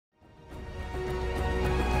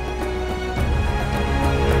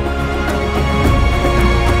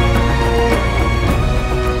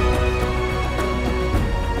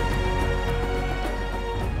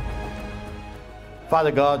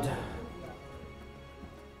Father God,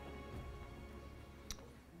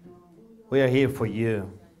 we are here for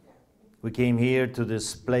you. We came here to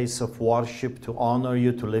this place of worship to honor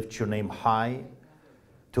you, to lift your name high,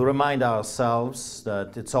 to remind ourselves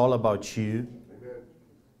that it's all about you,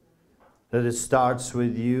 that it starts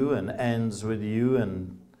with you and ends with you,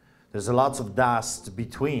 and there's lots of dust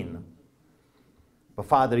between. But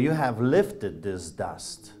Father, you have lifted this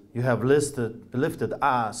dust. You have lifted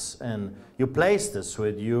us, and you placed us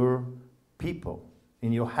with your people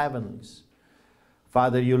in your heavenlies.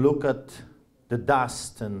 Father, you look at the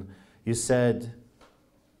dust and you said,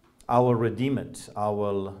 I will redeem it. I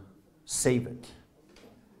will save it.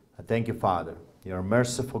 I thank you, Father. You're a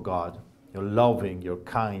merciful God. You're loving, you're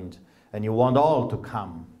kind, and you want all to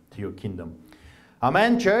come to your kingdom.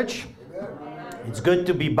 Amen, church? Amen. It's good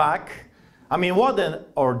to be back. I mean, what an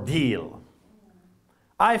ordeal.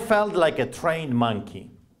 I felt like a trained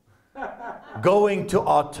monkey going to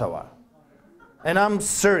Ottawa. And I'm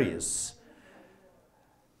serious.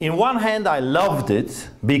 In one hand, I loved it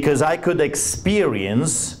because I could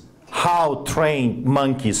experience how trained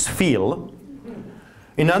monkeys feel.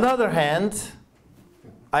 In another hand,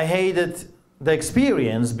 I hated the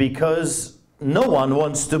experience because no one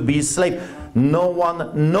wants to be a slave. No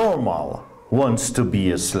one normal wants to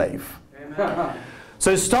be a slave.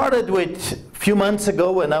 So it started with a few months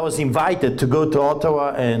ago when I was invited to go to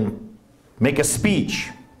Ottawa and make a speech.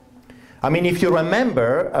 I mean, if you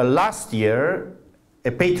remember, last year, a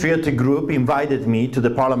patriotic group invited me to the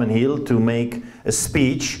Parliament Hill to make a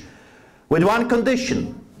speech with one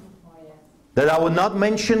condition: that I would not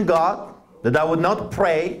mention God, that I would not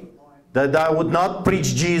pray, that I would not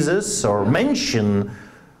preach Jesus or mention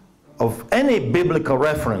of any biblical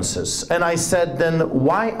references. And I said, then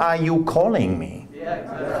why are you calling me?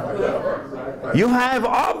 You have,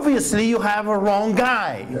 obviously, you have a wrong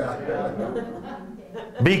guy.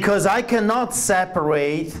 Because I cannot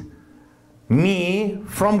separate me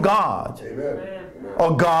from God.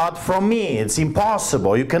 Or God from me. It's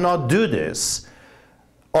impossible. You cannot do this.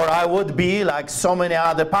 Or I would be, like so many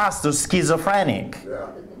other pastors, schizophrenic.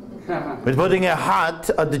 With putting a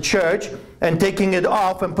hat at the church and taking it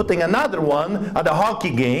off and putting another one at the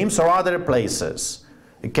hockey games or other places.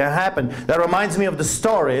 It can happen. That reminds me of the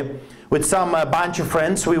story with some bunch of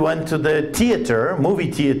friends. We went to the theater,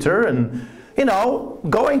 movie theater, and you know,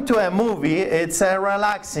 going to a movie, it's a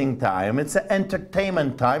relaxing time, it's an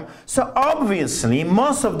entertainment time. So obviously,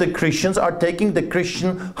 most of the Christians are taking the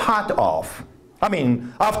Christian hat off. I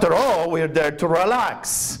mean, after all, we're there to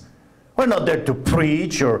relax. We're not there to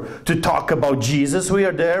preach or to talk about Jesus. We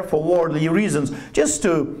are there for worldly reasons, just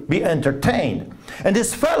to be entertained. And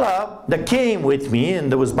this fella that came with me,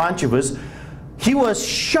 and there was a bunch of us, he was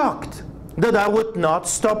shocked that I would not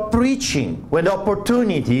stop preaching when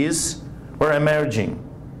opportunities were emerging.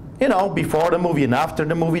 You know, before the movie and after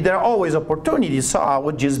the movie, there are always opportunities, so I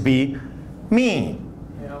would just be me.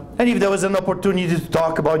 And if there was an opportunity to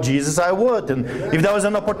talk about Jesus, I would. And if there was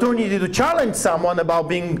an opportunity to challenge someone about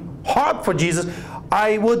being hard for Jesus,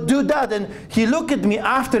 I would do that. And he looked at me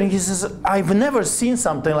after and he says, I've never seen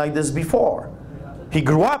something like this before. He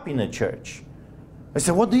grew up in a church. I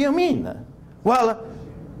said, what do you mean? Well,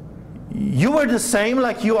 you were the same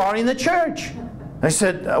like you are in the church. I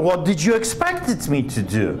said, what did you expect me to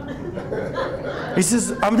do? He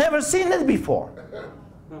says, I've never seen it before.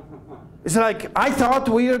 It's like, I thought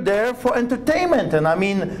we were there for entertainment. And I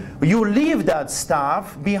mean, you leave that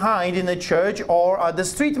stuff behind in the church or at the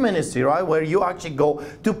street ministry, right? Where you actually go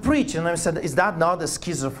to preach. And I said, is that not a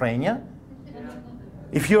schizophrenia?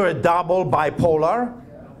 If you're a double bipolar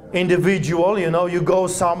individual, you know, you go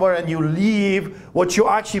somewhere and you leave what you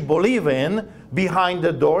actually believe in behind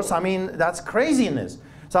the doors. I mean, that's craziness.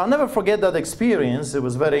 So I'll never forget that experience. It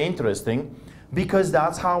was very interesting because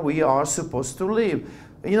that's how we are supposed to live.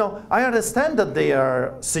 You know, I understand that there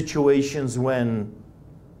are situations when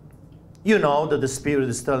you know that the Spirit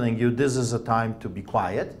is telling you this is a time to be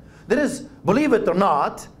quiet. There is, believe it or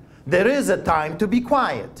not, there is a time to be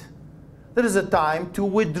quiet. There is a time to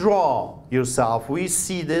withdraw yourself. We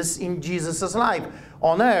see this in Jesus' life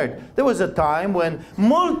on earth. There was a time when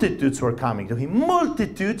multitudes were coming to him,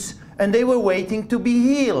 multitudes, and they were waiting to be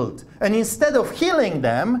healed. And instead of healing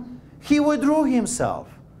them, he withdrew himself.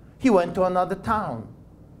 He went to another town.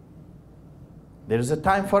 There is a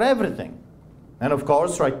time for everything. And of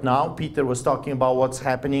course, right now, Peter was talking about what's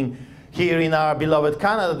happening here in our beloved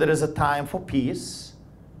Canada. There is a time for peace,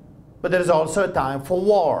 but there is also a time for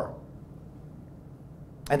war.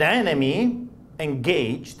 An enemy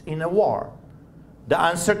engaged in a war. The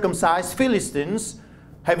uncircumcised Philistines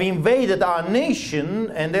have invaded our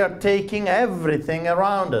nation, and they are taking everything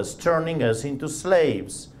around us, turning us into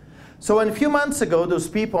slaves. So when a few months ago those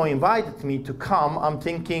people invited me to come, I'm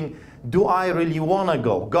thinking, do I really want to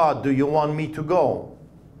go? God, do you want me to go?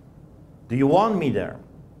 Do you want me there?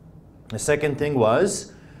 The second thing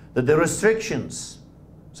was that the restrictions.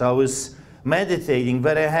 So I was meditating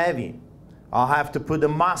very heavy. I'll have to put a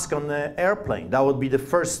mask on the airplane. That would be the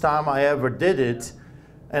first time I ever did it,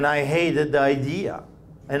 and I hated the idea.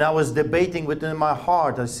 And I was debating within my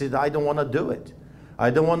heart. I said, I don't want to do it. I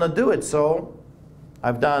don't want to do it. So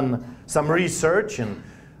I've done some research, and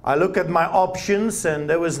I look at my options, and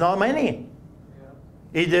there was not many.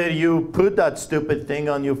 Either you put that stupid thing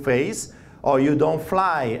on your face, or you don't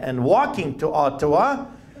fly. And walking to Ottawa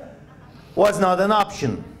was not an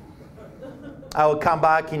option. I will come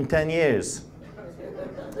back in 10 years.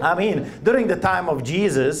 I mean, during the time of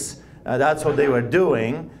Jesus, that's what they were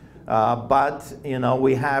doing. But, you know,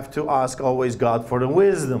 we have to ask always God for the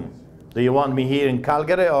wisdom. Do you want me here in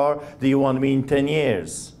Calgary, or do you want me in 10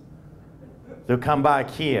 years to come back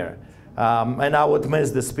here? And I would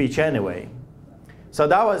miss the speech anyway. So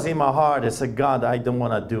that was in my heart. I said, God, I don't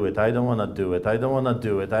want to do it. I don't want to do it. I don't want to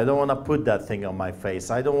do it. I don't want to put that thing on my face.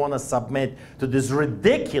 I don't want to submit to this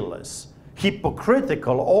ridiculous,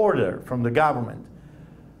 hypocritical order from the government.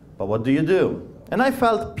 But what do? And I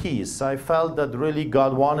felt peace. I felt that really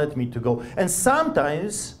God wanted me to go. And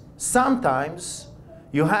sometimes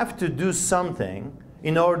you have to do something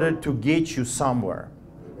in order to get you somewhere.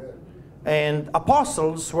 And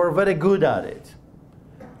apostles were very good at it.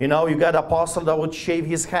 You know, you got an apostle that would shave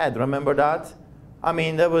his head. Remember that? I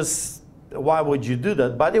mean, that was, why would you do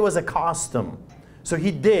that? But it was a custom. So he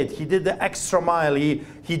did the extra mile. He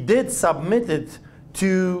did submit it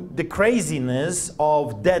to the craziness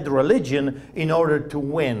of dead religion in order to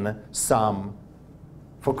win some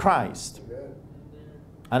for Christ.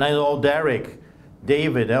 And I know Derek,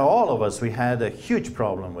 David, and all of us, we had a huge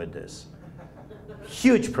problem with this.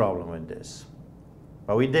 Huge problem with this.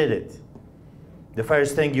 But we did it. The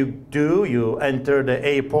first thing you do, you enter the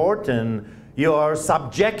airport and you are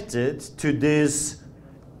subjected to this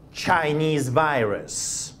Chinese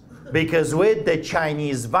virus. Because with the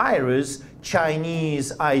Chinese virus,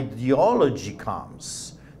 Chinese ideology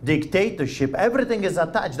comes. Dictatorship, everything is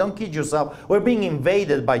attached. Don't kid yourself. We're being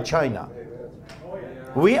invaded by China.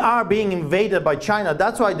 We are being invaded by China.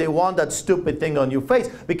 That's why they want that stupid thing on your face,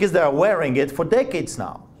 because they're wearing it for decades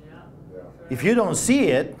now. If you don't see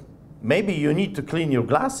it, maybe you need to clean your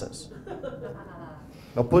glasses.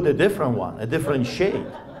 Or put a different one, a different shade.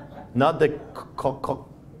 Not the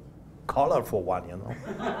colorful one, you know.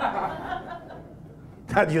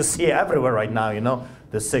 That you see everywhere right now, you know.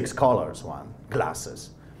 The 6 colors one, glasses.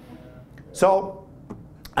 So,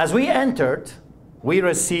 as we entered, we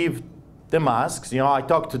received the masks. You know, I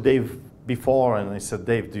talked to Dave before, and I said,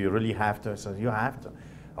 Dave, do you really have to? I said, you have to.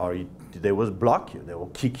 Or they will block you. They will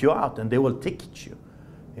kick you out, and they will ticket you.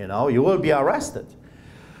 You know, you will be arrested.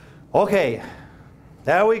 Okay,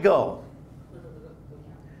 there we go.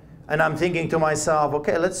 And I'm thinking to myself,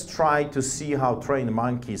 okay, let's try to see how trained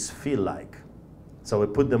monkeys feel like. So we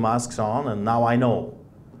put the masks on, and now I know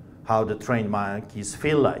how the trained monkeys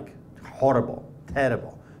feel like. Horrible,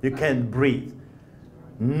 terrible. You can't breathe.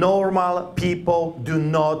 Normal people do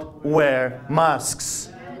not wear masks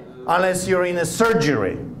unless you're in a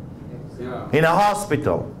surgery, in a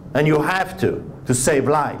hospital, and you have to save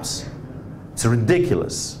lives. It's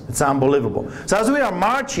ridiculous. It's unbelievable. So as we are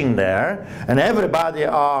marching there, and everybody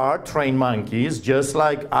are trained monkeys, just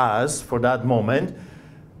like us for that moment,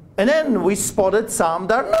 and then we spotted some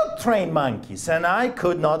that are not trained monkeys, and I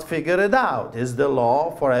could not figure it out. Is the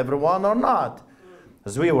law for everyone or not?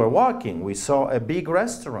 As we were walking, we saw a big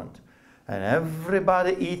restaurant, and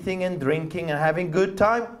everybody eating and drinking and having good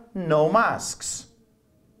time, no masks.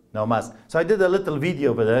 No masks. So I did a little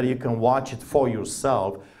video over there. You can watch it for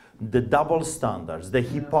yourself. The double standards, the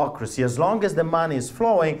hypocrisy. As long as the money is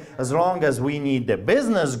flowing, as long as we need the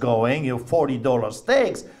business going, you know, $40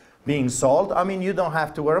 steaks being sold, I mean, you don't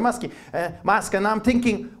have to wear a mask. And I'm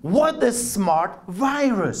thinking, what a smart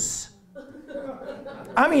virus.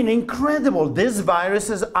 I mean, incredible. This virus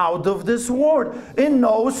is out of this world. It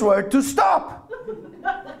knows where to stop.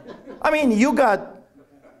 I mean, you got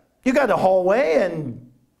a hallway,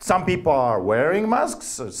 and some people are wearing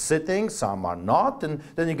masks, sitting, some are not, and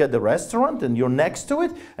then you get the restaurant, and you're next to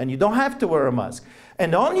it, and you don't have to wear a mask.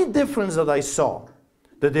 And the only difference that I saw,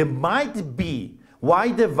 that there might be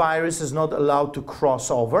why the virus is not allowed to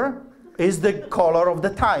cross over, is the color of the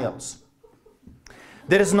tiles.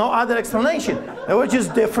 There is no other explanation. They were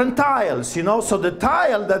just different tiles, you know. So the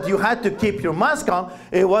tile that you had to keep your mask on,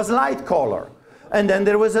 it was light color. And then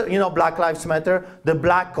there was, Black Lives Matter, the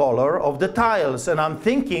black color of the tiles. And I'm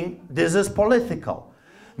thinking, this is political.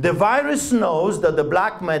 The virus knows that the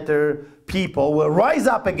Black Matter people will rise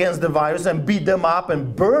up against the virus and beat them up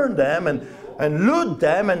and burn them and loot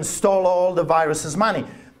them and steal all the virus's money.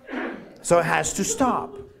 So it has to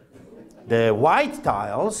stop. The white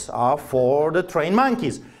tiles are for the trained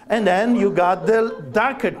monkeys. And then you got the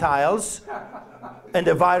darker tiles, and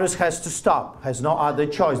the virus has to stop, has no other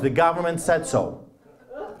choice. The government said so.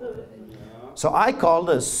 So I call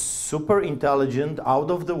the super intelligent,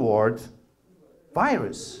 out of the world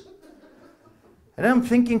virus. And I'm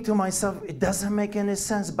thinking to myself, it doesn't make any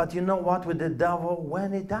sense, but you know what, with the devil,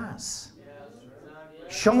 when it does.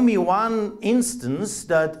 Show me one instance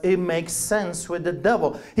that it makes sense with the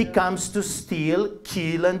devil. He comes to steal,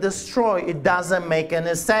 kill, and destroy. It doesn't make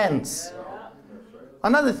any sense.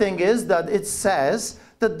 Another thing is that it says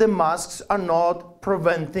that the masks are not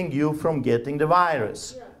preventing you from getting the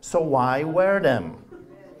virus. So why wear them?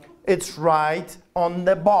 It's right on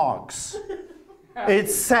the box. It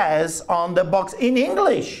says on the box in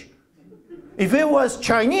English. If it was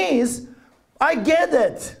Chinese, I get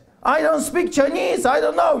it. I don't speak Chinese. I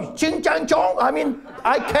don't know. Ching chang chong. I mean,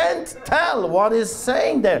 I can't tell what it's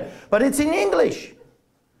saying there. But it's in English.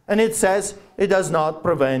 And it says it does not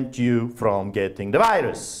prevent you from getting the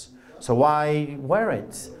virus. So why wear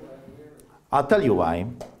it? I'll tell you why.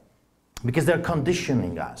 Because they're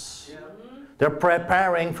conditioning us. They're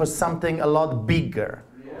preparing for something a lot bigger.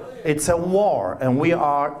 It's a war, and we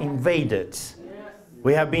are invaded.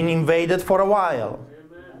 We have been invaded for a while.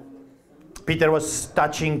 Peter was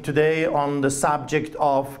touching today on the subject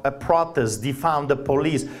of a protest, defund the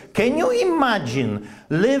police. Can you imagine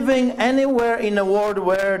living anywhere in a world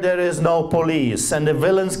where there is no police and the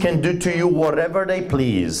villains can do to you whatever they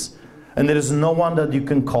please and there is no one that you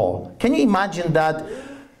can call? Can you imagine that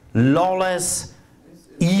lawless,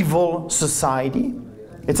 evil society?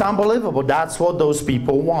 It's unbelievable. That's what those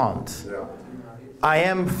people want. I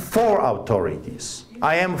am for authorities.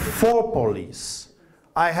 I am for police.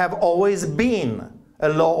 I have always been a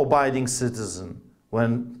law-abiding citizen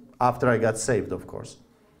after I got saved, of course.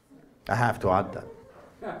 I have to add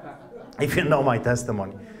that. If you know my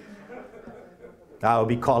testimony, I will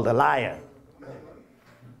be called a liar.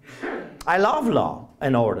 I love law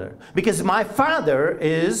and order because my father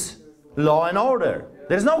is law and order.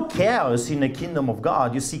 There's no chaos in the kingdom of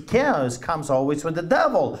God. You see, chaos comes always with the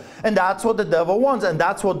devil. And that's what the devil wants. And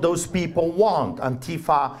that's what those people want.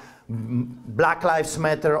 Antifa, Black Lives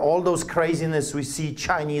Matter, all those craziness we see,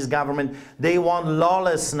 Chinese government, they want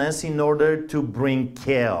lawlessness in order to bring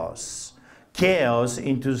chaos. Chaos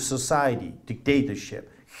into society,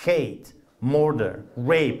 dictatorship, hate, murder,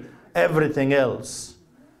 rape, everything else.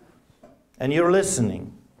 And you're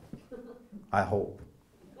listening, I hope.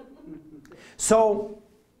 So,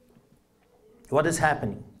 what is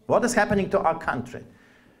happening? What is happening to our country?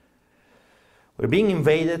 We're being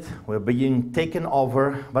invaded, we're being taken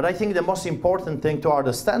over, but I think the most important thing to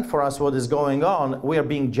understand for us what is going on, we are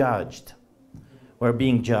being judged. We're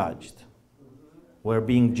being judged. We're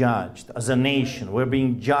being judged as a nation. We're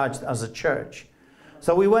being judged as a church.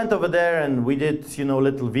 So we went over there and we did,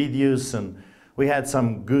 little videos and we had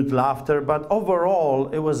some good laughter, but overall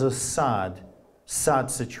it was a sad, sad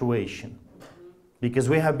situation because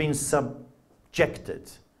we have been subjected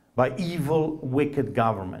by evil, wicked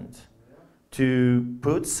government to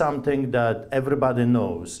put something that everybody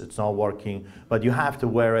knows it's not working, but you have to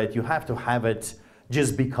wear it, you have to have it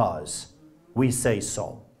just because we say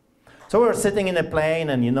so. So we're sitting in a plane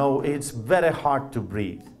and it's very hard to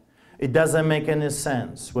breathe. It doesn't make any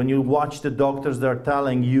sense. When you watch the doctors, they're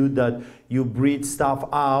telling you that you breathe stuff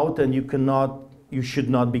out and you should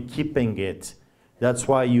not be keeping it. That's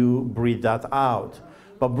why you breathe that out.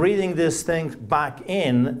 But breathing this thing back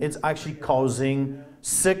in, it's actually causing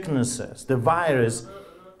sicknesses. The virus,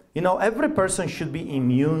 every person should be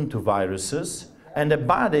immune to viruses, and the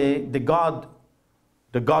body, the God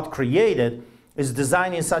created, is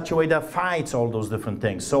designed in such a way that fights all those different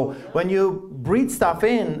things. So when you breathe stuff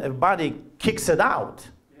in, the body kicks it out,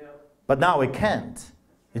 but now it can't.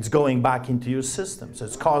 It's going back into your system, so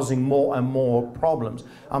it's causing more and more problems.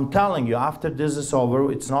 I'm telling you, after this is over,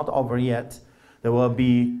 it's not over yet, there will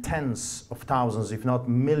be tens of thousands, if not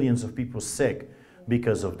millions of people sick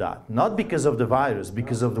because of that. Not because of the virus,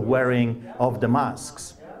 because of the wearing of the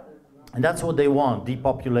masks. And that's what they want,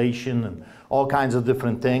 depopulation and all kinds of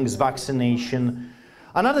different things, vaccination.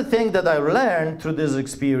 Another thing that I learned through this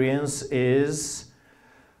experience is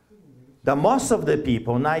that most of the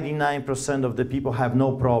people, 99% of the people, have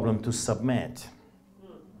no problem to submit.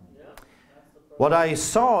 what I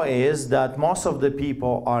saw is that most of the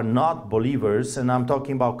people are not believers, and I'm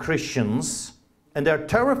talking about Christians, and they're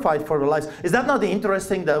terrified for their lives. Is that not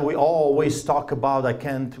interesting that we always talk about, I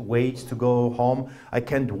can't wait to go home, I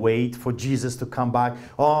can't wait for Jesus to come back,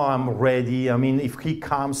 oh, I'm ready, I mean, if he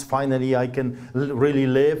comes, finally I can really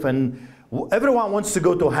live, and everyone wants to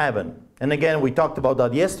go to heaven. And again, we talked about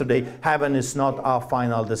that yesterday, heaven is not our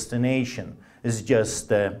final destination, it's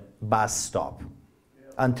just a bus stop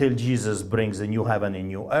until Jesus brings a new heaven and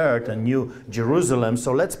new earth, a new Jerusalem.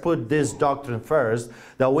 So let's put this doctrine first,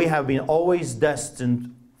 that we have been always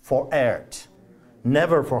destined for earth,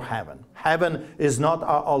 never for heaven. Heaven is not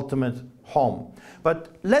our ultimate home. But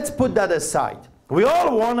let's put that aside. We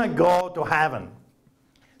all want to go to heaven,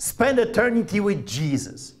 spend eternity with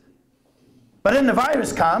Jesus. But then the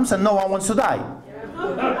virus comes and no one wants to die.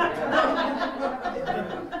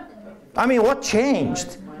 I mean, what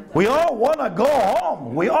changed? We all want to go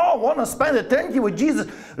home. We all want to spend eternity with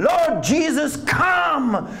Jesus. Lord Jesus,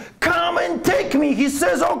 come. Come and take me. He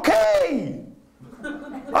says, okay.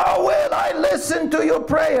 I listen to your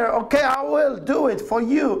prayer. Okay, I will do it for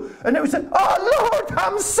you. And then we say, oh Lord,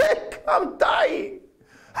 I'm sick. I'm dying.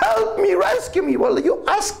 Help me, rescue me. Well, you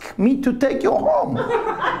ask me to take you home.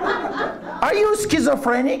 Are you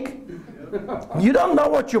schizophrenic? You don't know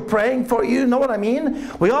what you're praying for. You know what I mean?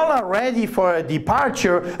 We all are ready for a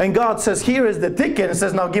departure, and God says, here is the ticket, and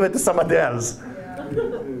says, now give it to somebody else.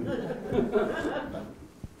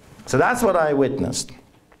 So that's what I witnessed.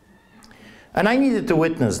 And I needed to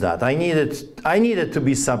witness that. I needed to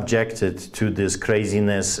be subjected to this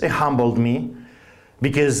craziness. It humbled me,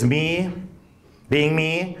 because me, being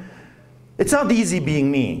me, it's not easy being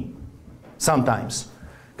me sometimes.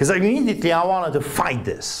 Because immediately I wanted to fight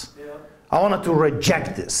this. I wanted to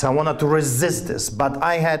reject this. I wanted to resist this. But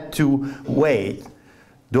I had to wait.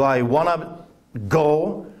 Do I want to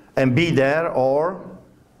go and be there? Or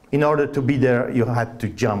in order to be there, you had to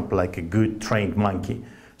jump like a good trained monkey.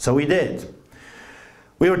 So we did.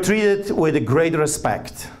 We were treated with great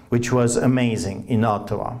respect, which was amazing in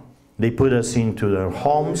Ottawa. They put us into their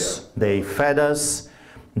homes. They fed us.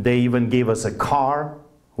 They even gave us a car.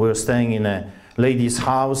 We were staying in a lady's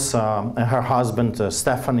house, and her husband,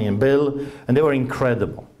 Stephanie and Bill, and they were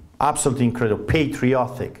incredible, absolutely incredible,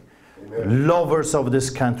 patriotic, Amen. Lovers of this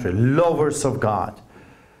country, lovers of God.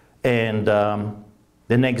 And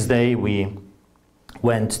the next day we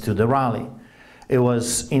went to the rally. It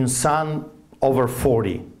was in sun over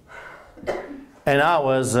 40, and I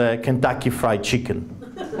was Kentucky Fried Chicken,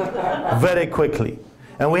 very quickly.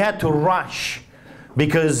 And we had to rush,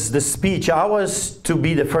 because the speech, I was to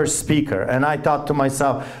be the first speaker, and I thought to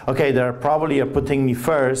myself, okay, they're probably putting me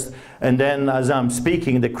first, and then as I'm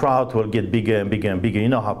speaking, the crowd will get bigger and bigger and bigger. You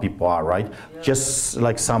know how people are, right? Yeah. Just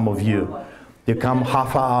like some of you. You come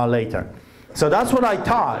half an hour later. So that's what I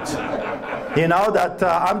thought, you know, that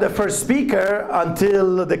I'm the first speaker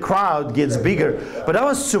until the crowd gets bigger. But I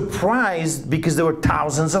was surprised because there were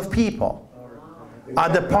thousands of people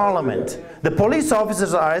at the parliament. The police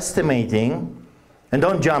officers are estimating, and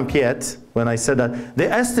don't jump yet when I said that, they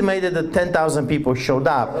estimated that 10,000 people showed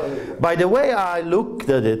up. By the way I looked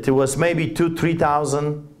at it, it was maybe 2,000 to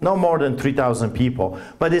 3,000, no more than 3,000 people.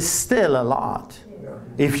 But it's still a lot,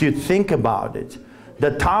 if you think about it.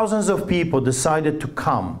 The thousands of people decided to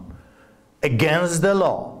come against the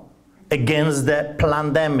law, against the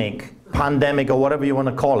pandemic or whatever you want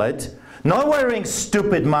to call it, not wearing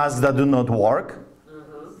stupid masks that do not work,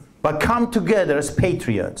 but come together as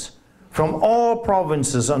patriots. From all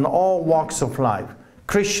provinces and all walks of life,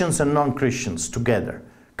 Christians and non-Christians together,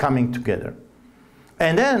 coming together.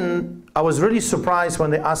 And then I was really surprised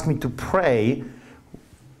when they asked me to pray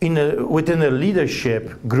within a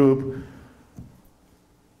leadership group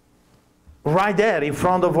right there in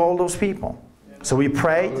front of all those people. So we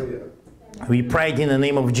prayed. We prayed in the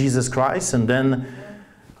name of Jesus Christ, and then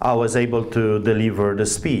I was able to deliver the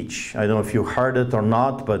speech. I don't know if you heard it or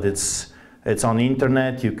not, but it's on the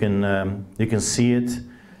internet. You can see it.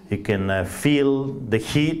 You can feel the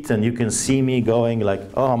heat, and you can see me going like,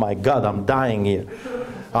 oh my God, I'm dying here.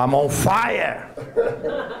 I'm on fire.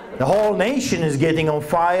 The whole nation is getting on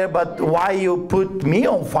fire, but why you put me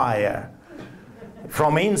on fire?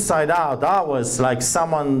 From inside out, I was like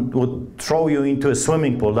someone would throw you into a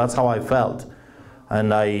swimming pool. That's how I felt. And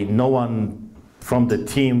no one from the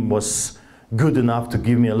team was good enough to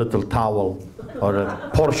give me a little towel or a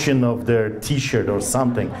portion of their t-shirt or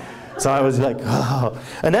something. So I was like, oh.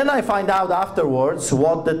 And then I find out afterwards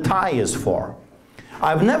what the tie is for.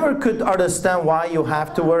 I've never could understand why you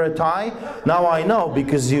have to wear a tie. Now I know,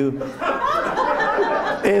 because it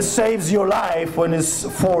saves your life when it's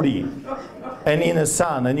 40. And in the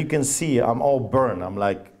sun, and you can see I'm all burned. I'm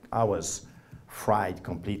like, I was fried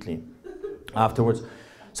completely afterwards.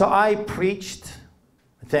 So I preached.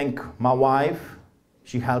 I thank my wife.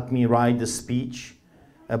 She helped me write the speech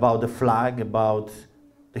about the flag, about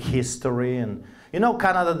the history. And you know,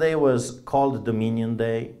 Canada Day was called Dominion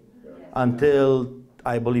Day until,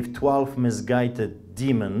 I believe, 12 misguided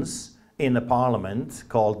demons in the parliament,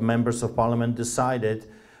 called members of parliament, decided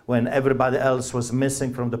when everybody else was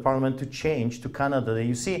missing from the parliament to change to Canada Day.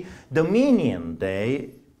 You see, Dominion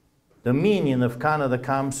Day, Dominion of Canada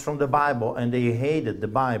comes from the Bible, and they hated the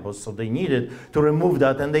Bible, so they needed to remove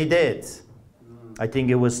that, and they did. I think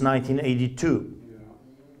it was 1982.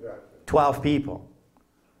 12 people.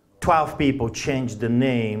 12 people changed the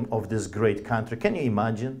name of this great country. Can you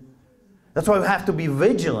imagine? That's why we have to be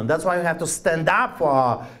vigilant. That's why we have to stand up for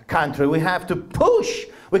our country. We have to push.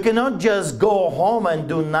 We cannot just go home and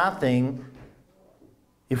do nothing.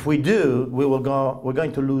 If we do, we're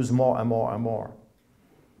going to lose more and more and more.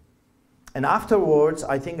 And afterwards,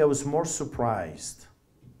 I think I was more surprised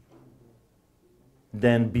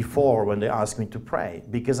than before when they asked me to pray,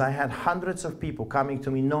 because I had hundreds of people coming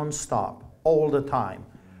to me non-stop, all the time,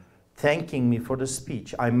 thanking me for the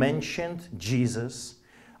speech. I mentioned Jesus.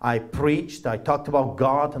 I preached, I talked about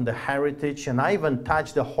God and the heritage, and I even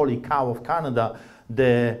touched the holy cow of Canada,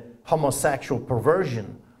 the homosexual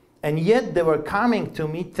perversion. And yet they were coming to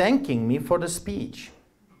me, thanking me for the speech.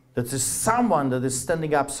 That is someone that is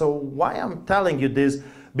standing up. So why I'm telling you this?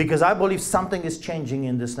 Because I believe something is changing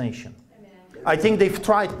in this nation. Amen. I think they've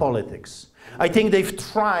tried politics. I think they've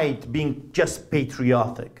tried being just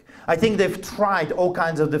patriotic. I think they've tried all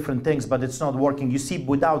kinds of different things, but it's not working. You see,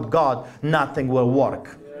 without God, nothing will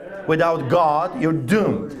work. Without God, you're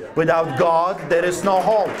doomed. Without God, there is no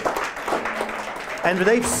hope. And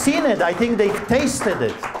they've seen it. I think they've tasted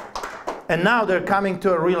it. And now they're coming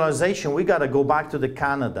to a realization, we got to go back to the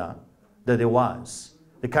Canada that it was.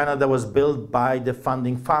 The Canada was built by the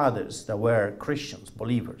founding fathers that were Christians,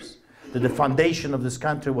 believers. That the foundation of this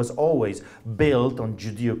country was always built on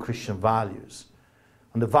Judeo-Christian values.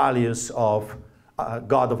 On the values of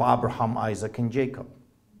God of Abraham, Isaac, and Jacob.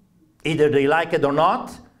 Either they like it or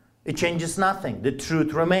not, it changes nothing. The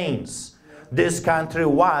truth remains. This country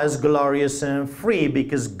was glorious and free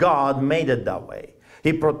because God made it that way.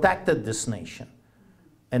 He protected this nation.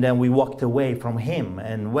 And then we walked away from Him.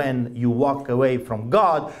 And when you walk away from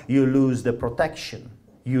God, you lose the protection.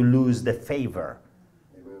 You lose the favor.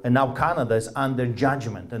 And now Canada is under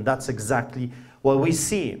judgment. And that's exactly what we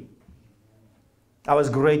see. I was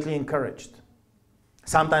greatly encouraged.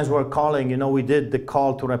 Sometimes we're calling, you know, we did the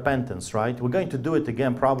call to repentance, right? We're going to do it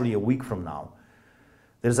again probably a week from now.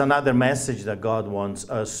 There's another message that God wants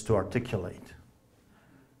us to articulate.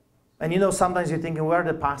 And you know, sometimes you're thinking, where are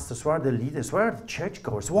the pastors, where are the leaders, where are the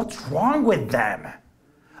churchgoers? What's wrong with them?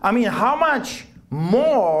 I mean, how much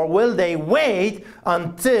more will they wait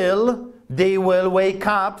until they will wake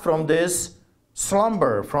up from this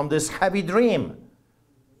slumber, from this heavy dream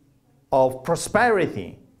of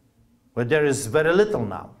prosperity, where there is very little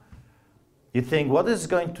now? You think, what is it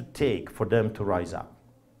going to take for them to rise up?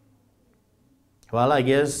 Well, I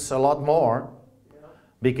guess a lot more,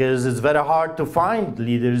 because it's very hard to find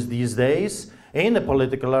leaders these days in the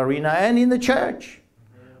political arena and in the church.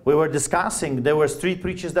 We were discussing, there were street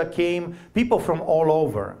preachers that came, people from all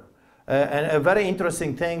over. And a very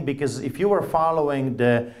interesting thing, because if you were following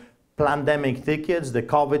the pandemic tickets, the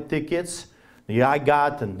COVID tickets, I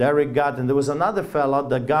got and Derek got, and there was another fella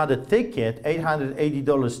that got a ticket,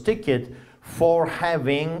 $880 ticket, for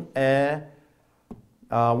having a,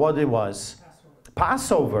 what it was?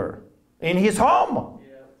 Passover in his home.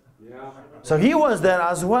 So he was there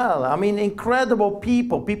as well. I mean, incredible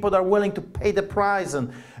people that are willing to pay the price.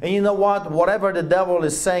 And you know what? Whatever the devil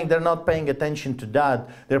is saying, they're not paying attention to that.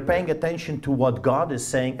 They're paying attention to what God is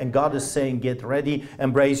saying. And God is saying, get ready,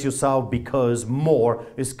 embrace yourself, because more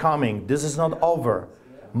is coming. This is not over.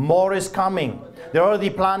 More is coming. They're already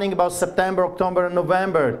planning about September, October, and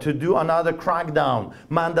November to do another crackdown.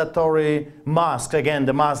 Mandatory masks. Again,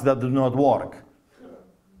 the masks that do not work.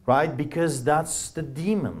 Right? Because that's the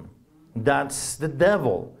demon. That's the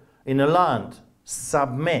devil in a land.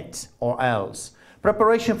 Submit or else.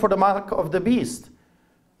 Preparation for the mark of the beast.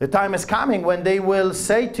 The time is coming when they will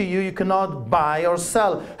say to you, you cannot buy or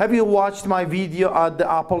sell. Have you watched my video at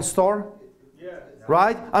the Apple store? Yeah.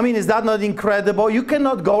 Right? I mean, is that not incredible? You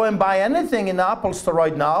cannot go and buy anything in the Apple store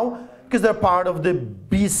right now because they're part of the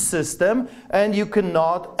beast system, and you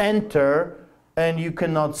cannot enter and you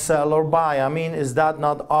cannot sell or buy. I mean, is that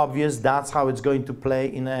not obvious? That's how it's going to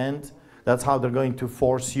play in the end. That's how they're going to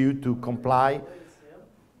force you to comply.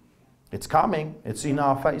 It's coming. It's in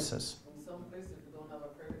our faces.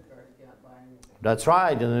 That's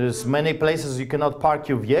right. And there's many places you cannot park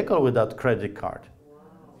your vehicle without credit card.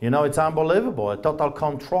 You know, it's unbelievable. Total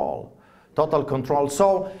control. Total control.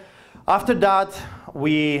 So after that,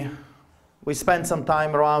 we spent some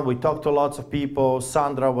time around. We talked to lots of people.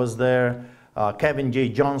 Sandra was there. Kevin J.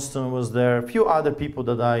 Johnston was there. A few other people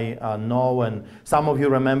that I know. And some of you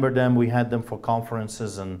remember them. We had them for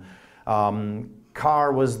conferences. And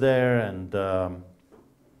Carr was there. And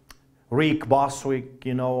Rick Boswick,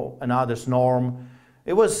 you know, and others, Norm.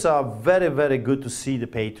 It was very, very good to see the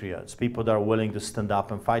patriots, people that are willing to stand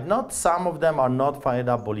up and fight. Not some of them are not fired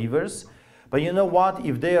up believers, but you know what?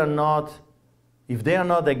 If they are not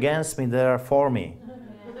against me, they are for me.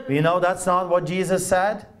 You know, that's not what Jesus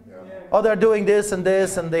said. Yeah. Oh, they're doing this, and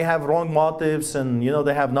they have wrong motives, and you know,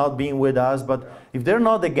 they have not been with us. But if they're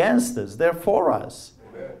not against us, they're for us.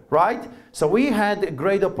 Amen. Right? So we had a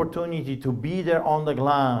great opportunity to be there on the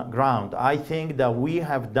ground. I think that we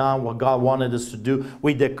have done what God wanted us to do.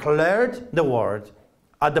 We declared the word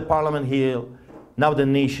at the Parliament Hill. Now the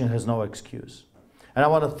nation has no excuse. And I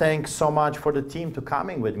want to thank so much for the team to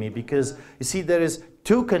coming with me, because you see, there is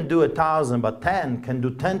 2 can do 1,000, but 10 can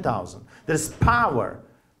do 10,000. There's power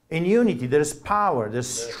in unity. There's power. There's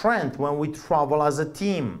strength when we travel as a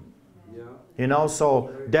team. Yeah. You know,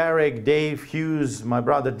 so Derek, Dave, Hughes, my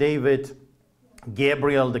brother David,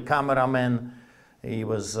 Gabriel, the cameraman, it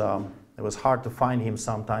was hard to find him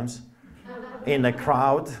sometimes in the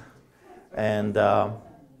crowd. And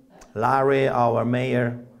Larry, our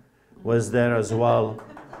mayor, was there as well.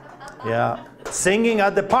 Yeah, singing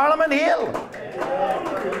at the Parliament Hill.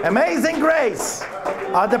 Amazing Grace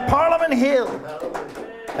at the Parliament Hill.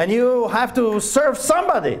 And you have to serve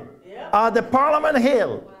somebody at the Parliament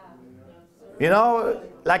Hill. You know,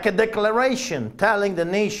 like a declaration telling the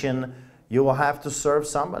nation, you will have to serve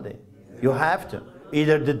somebody. You have to.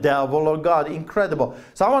 Either the devil or God. Incredible.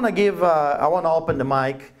 So I want to open the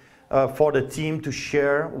mic for the team to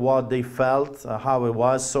share what they felt, how it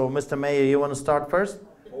was. So Mr. Mayor, you want to start first?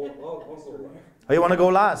 Or you want to go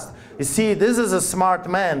last? You see, this is a smart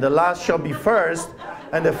man. The last shall be first,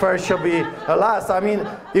 and the first shall be last. I mean,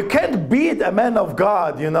 you can't beat a man of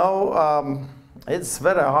God, you know. It's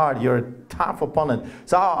very hard. You're a tough opponent.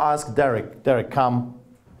 So I'll ask Derek. Derek, come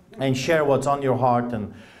and share what's on your heart.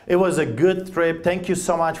 And it was a good trip. Thank you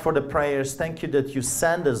so much for the prayers. Thank you that you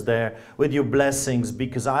sent us there with your blessings,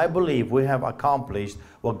 because I believe we have accomplished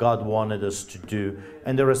what God wanted us to do.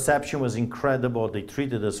 And the reception was incredible. They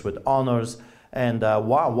treated us with honors. And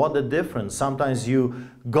wow, what a difference. Sometimes you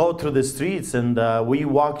go through the streets, and we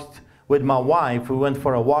walked with my wife. We went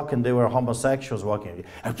for a walk, and they were homosexuals walking.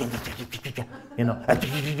 You know,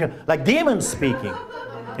 like demons speaking.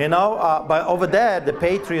 You know, but over there, the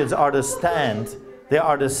patriots are the stand. They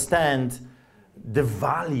are the stand, the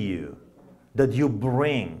value that you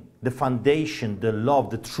bring, the foundation, the love,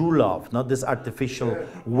 the true love, not this artificial,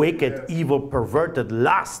 wicked, evil, perverted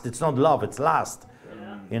lust. It's not love, it's lust.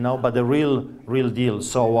 You know, but the real deal.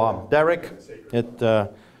 So, Derek, it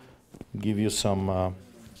give you some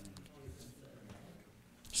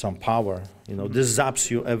power. You know, this zaps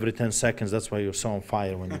you every 10 seconds. That's why you're so on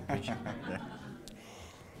fire when you preach.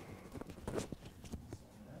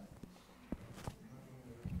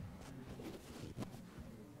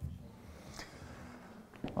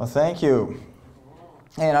 Well, thank you.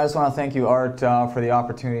 And I just want to thank you, Art, for the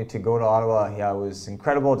opportunity to go to Ottawa. Yeah, it was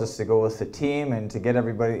incredible just to go with the team and to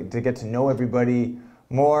get to know everybody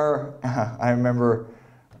more. I remember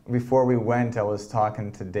before we went, I was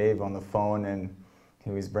talking to Dave on the phone, and he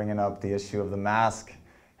was bringing up the issue of the mask.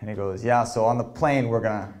 And he goes, yeah, so on the plane, we're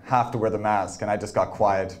going to have to wear the mask. And I just got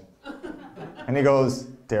quiet. And he goes,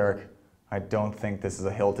 Derek, I don't think this is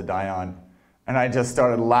a hill to die on. And I just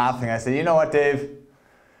started laughing. I said, you know what, Dave?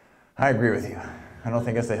 I agree with you. I don't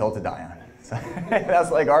think it's a hill to die on. So that's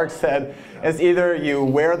like Art said. It's either you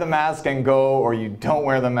wear the mask and go, or you don't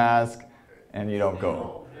wear the mask and you don't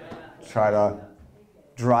go. Try to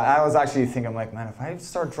drive. I was actually thinking, like, man, if I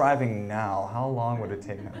start driving now, how long would it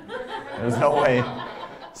take? There's no way.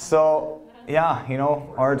 So yeah, you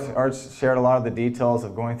know, Art shared a lot of the details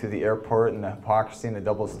of going through the airport and the hypocrisy and the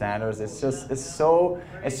double standards. It's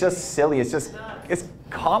just silly. It's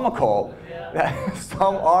comical.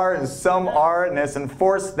 Some are, and it's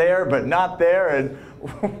enforced there, but not there, and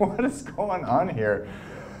what is going on here?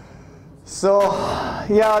 So,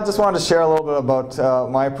 yeah, I just wanted to share a little bit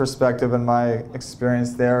about my perspective and my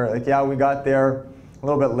experience there. Like, yeah, we got there a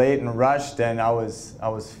little bit late and rushed, and I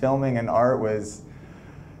was filming, and Art was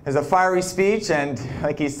a fiery speech, and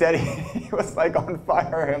like he said, he was like on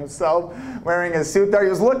fire himself, wearing his suit there. He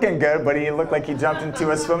was looking good, but he looked like he jumped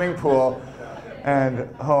into a swimming pool. And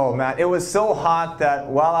oh man, it was so hot that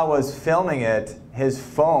while I was filming it, his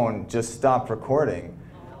phone just stopped recording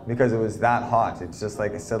because it was that hot. It's just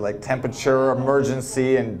like I said, like temperature,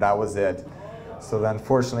 emergency, and that was it. So then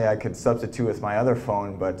fortunately I could substitute with my other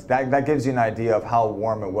phone, but that gives you an idea of how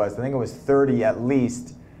warm it was. I think it was 30 at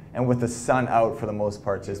least, and with the sun out for the most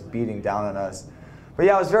part, just beating down on us. But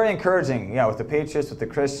yeah, it was very encouraging, yeah, with the Patriots, with the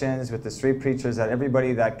Christians, with the street preachers, that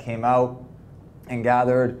everybody that came out and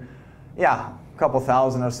gathered, yeah, a couple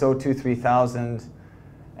thousand or so, 2,000-3,000.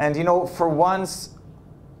 And you know, for once,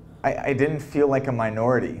 I didn't feel like a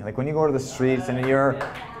minority. Like when you go to the streets and you're,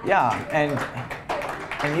 yeah,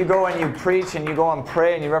 and you go and you preach and you go and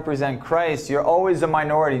pray and you represent Christ, you're always a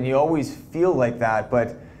minority and you always feel like that.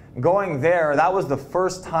 But going there, that was the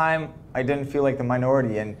first time I didn't feel like the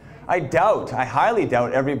minority. And I highly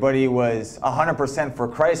doubt everybody was 100% for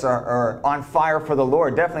Christ or on fire for the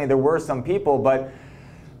Lord. Definitely there were some people,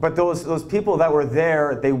 but those people that were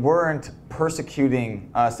there, they weren't persecuting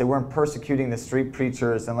us. They weren't persecuting the street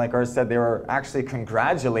preachers. And like Art said, they were actually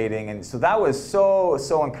congratulating. And so that was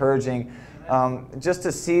so encouraging. Just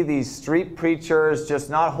to see these street preachers just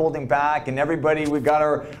not holding back, and everybody, we got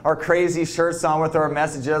our crazy shirts on with our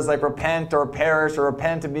messages like repent or perish, or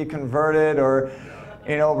repent to be converted, or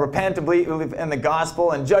you know, repent to believe in the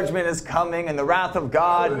gospel, and judgment is coming, and the wrath of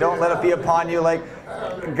God, don't let it be upon you. Like,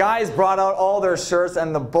 guys brought out all their shirts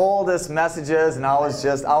and the boldest messages, and I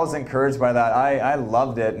was encouraged by that. I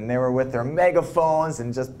loved it, and they were with their megaphones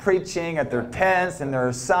and just preaching at their tents and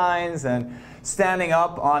their signs and standing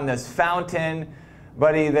up on this fountain.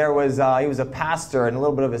 But he was a pastor, and a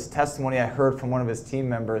little bit of his testimony I heard from one of his team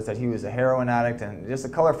members that he was a heroin addict, and just a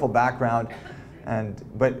colorful background.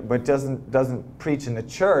 But doesn't preach in the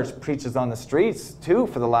church, preaches on the streets too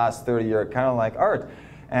for the last 30 years, kind of like Art.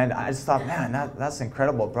 And I just thought, man, that's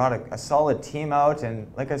incredible. Brought a solid team out,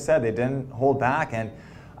 and like I said, they didn't hold back, and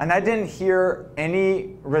I didn't hear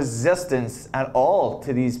any resistance at all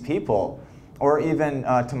to these people, or even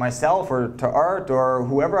to myself or to Art or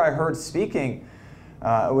whoever I heard speaking.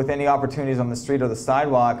 With any opportunities on the street or the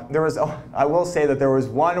sidewalk. I will say that there was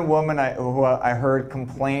one woman who I heard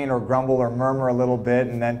complain or grumble or murmur a little bit,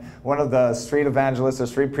 and then one of the street evangelists or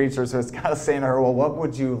street preachers was kind of saying to her, well, what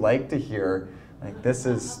would you like to hear? Like, this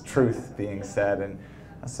is truth being said, and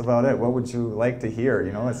that's about it. What would you like to hear?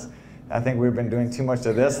 You know, I think we've been doing too much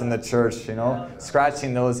of this in the church, you know,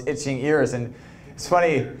 scratching those itching ears. And it's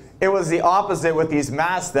funny, it was the opposite with these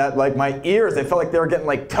masks, that like my ears, I felt like they were getting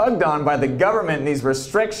like tugged on by the government and these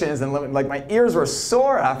restrictions, and like my ears were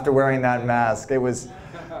sore after wearing that mask. It was,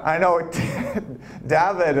 I know,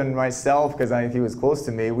 David and myself, because he was close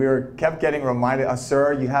to me, kept getting reminded,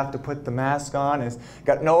 sir, you have to put the mask on. It's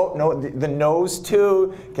got the nose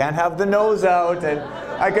too, can't have the nose out. And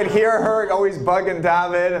I could hear her always bugging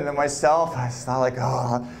David, and then myself, I was like,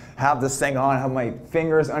 oh, have this thing on, have my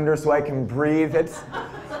fingers under so I can breathe.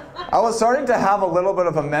 I was starting to have a little bit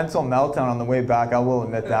of a mental meltdown on the way back, I will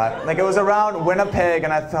admit that. Like, it was around Winnipeg,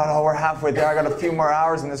 and I thought, oh, we're halfway there, I got a few more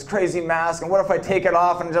hours in this crazy mask, and what if I take it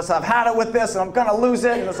off and just I've had it with this, and I'm gonna lose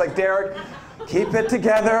it? And it's like, Derek, keep it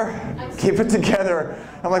together, keep it together.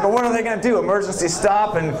 I'm like, well, what are they gonna do? Emergency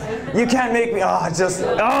stop? And you can't make me, it's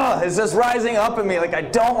just rising up in me. Like, I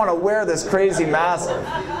don't wanna wear this crazy mask.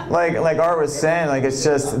 Like Art was saying, like, it's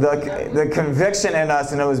just the conviction in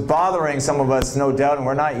us, and it was bothering some of us, no doubt, and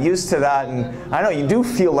we're not used to that. And I know you do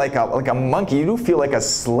feel like a monkey, you do feel like a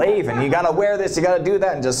slave, and you gotta wear this, you gotta do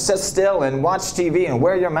that, and just sit still and watch TV and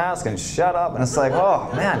wear your mask and shut up. And it's like,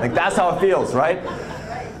 oh man, like that's how it feels, right?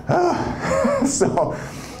 So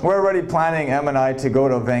we're already planning, Em and I, to go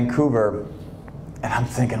to Vancouver, and I'm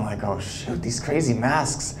thinking like, oh shoot, these crazy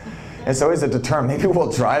masks. It's always a deterrent. Maybe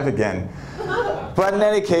we'll drive again. But in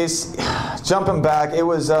any case, jumping back, it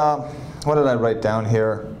was, what did I write down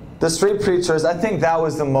here? The street preachers, I think that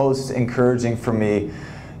was the most encouraging for me.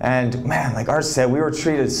 And man, like Art said, we were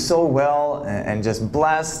treated so well and just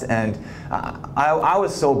blessed. And I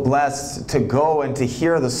was so blessed to go and to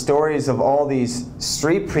hear the stories of all these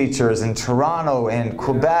street preachers in Toronto and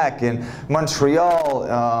Quebec and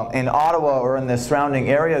Montreal, in Ottawa or in the surrounding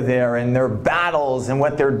area there, and their battles and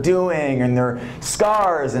what they're doing and their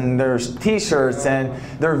scars and their t-shirts and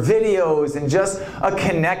their videos and just a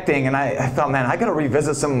connecting. And I thought, man, I gotta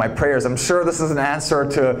revisit some of my prayers. I'm sure this is an answer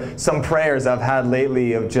to some prayers I've had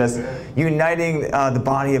lately of just uniting the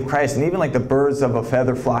body of Christ, and even like the birds of a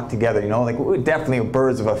feather flock together, you know, like we were definitely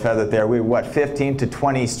birds of a feather there. We were 15 to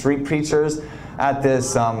 20 street preachers at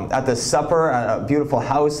this supper at a beautiful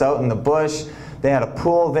house out in the bush. They had a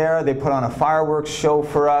pool there. They put on a fireworks show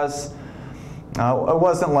for us. It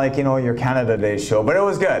wasn't like, your Canada Day show, but it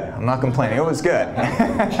was good. I'm not complaining. It was good.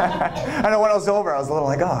 I know when I was over, I was a little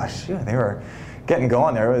like, oh, shoot, they were getting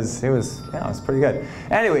going there. It was pretty good.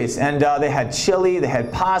 Anyways, and they had chili, they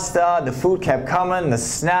had pasta, the food kept coming, the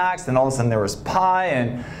snacks, and all of a sudden there was pie,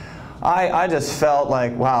 and I just felt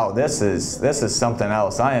like, wow, this is something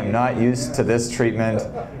else. I am not used to this treatment,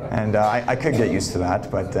 and I could get used to that,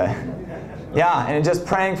 but yeah, and just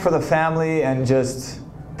praying for the family and just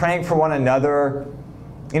praying for one another,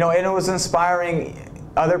 and it was inspiring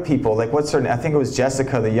other people. Like, what's her name? I think it was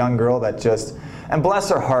Jessica, the young girl that just, and bless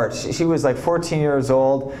her heart, she was like 14 years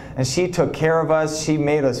old, and she took care of us. She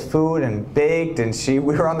made us food and baked, and we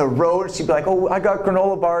were on the road. She'd be like, oh, I got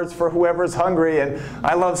granola bars for whoever's hungry, and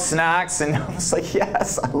I love snacks. And I was like,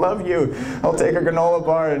 yes, I love you. I'll take a granola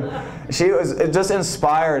bar. And she was just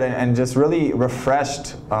inspired and just really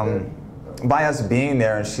refreshed by us being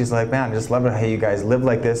there. And she's like, man, I just love it how you guys live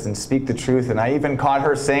like this and speak the truth. And I even caught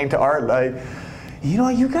her saying to Art, like,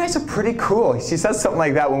 you guys are pretty cool. She said something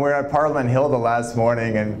like that when we were at Parliament Hill the last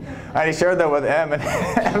morning, and I shared that with Em, and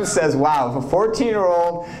Em says, wow, if a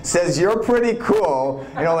 14-year-old says you're pretty cool,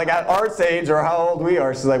 like at Art's age or how old we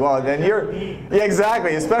are, she's like, well, then yeah,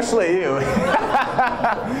 exactly, especially you.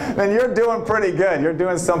 Then you're doing pretty good. You're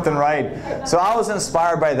doing something right. So I was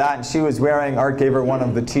inspired by that, and she was wearing, Art gave her one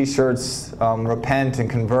of the t-shirts, Repent and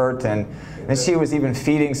Convert, and she was even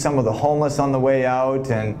feeding some of the homeless on the way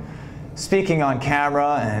out, and speaking on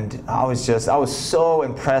camera, and I was so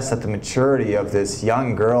impressed at the maturity of this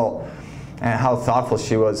young girl and how thoughtful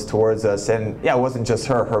she was towards us. And yeah, it wasn't just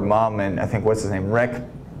her mom, and I think, what's his name, Rick.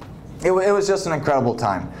 It was just an incredible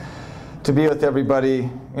time to be with everybody,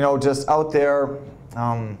 just out there,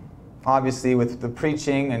 obviously with the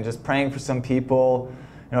preaching and just praying for some people,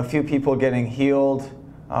 a few people getting healed.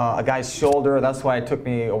 A guy's shoulder, that's why it took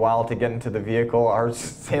me a while to get into the vehicle. I was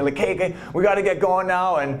saying, like, hey, we got to get going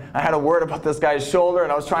now. And I had a word about this guy's shoulder,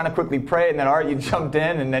 and I was trying to quickly pray, and then Art, you jumped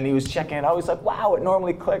in, and then he was checking it out. He's like, wow, it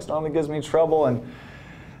normally clicks, normally gives me trouble. And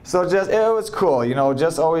so it was cool,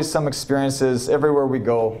 just always some experiences everywhere we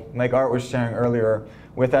go. Like Art was sharing earlier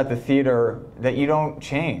with at the theater, that you don't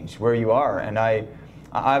change where you are. And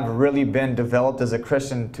I've really been developed as a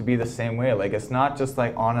Christian to be the same way. Like, it's not just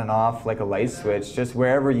like on and off like a light switch. Just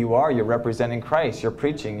wherever you are, you're representing Christ. You're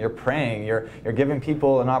preaching, you're praying, you're giving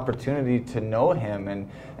people an opportunity to know Him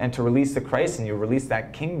and to release the Christ in you, release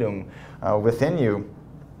that kingdom within you.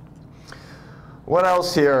 What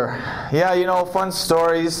else here? Yeah, fun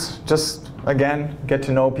stories. Just, again, get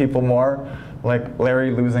to know people more. Like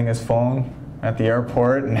Larry losing his phone at the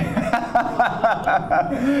airport.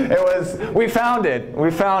 We found it,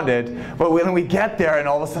 but when we get there and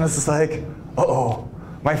all of a sudden it's just like, uh-oh,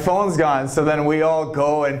 my phone's gone. So then we all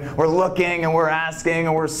go and we're looking and we're asking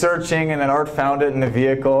and we're searching, and then Art found it in the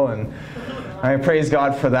vehicle, and I praise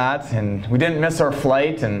God for that. And we didn't miss our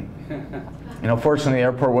flight, and fortunately the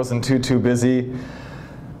airport wasn't too busy.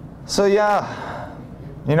 So yeah,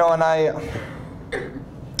 and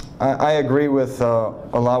I agree with a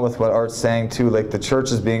lot with what Art's saying too. Like, the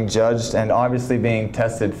church is being judged and obviously being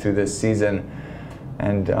tested through this season.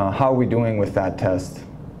 And how are we doing with that test?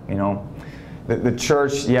 The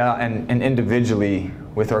church, yeah, and individually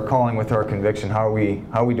with our calling, with our conviction, how are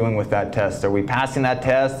we doing with that test? Are we passing that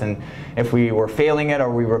test? And if we were failing it,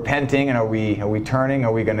 are we repenting? And are we turning?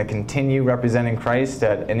 Are we going to continue representing Christ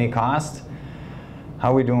at any cost?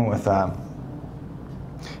 How are we doing with that?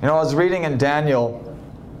 I was reading in Daniel.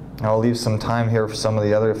 I'll leave some time here for some of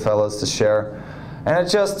the other fellows to share. And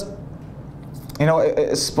it just,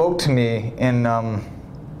 it spoke to me in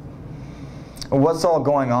what's all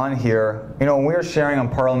going on here. When we were sharing on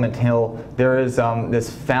Parliament Hill, there is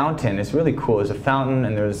this fountain. It's really cool. There's a fountain,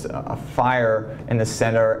 and there's a fire in the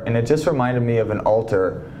center, and it just reminded me of an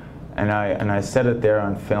altar. And I said it there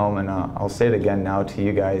on film, and I'll say it again now to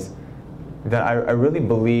you guys, that I really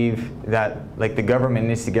believe that, like, the government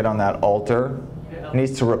needs to get on that altar,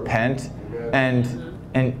 needs to repent, and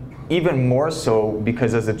even more so,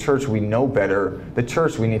 because as a church we know better. The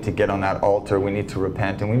church, we need to get on that altar, we need to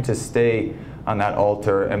repent, and we need to stay on that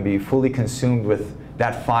altar and be fully consumed with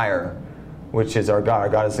that fire, which is our God. Our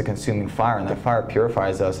God is a consuming fire, and that fire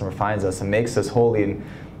purifies us and refines us and makes us holy, and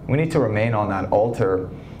we need to remain on that altar.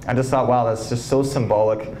 I just thought, wow, that's just so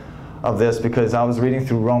symbolic of this, because I was reading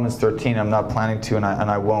through Romans 13. I'm not planning to, and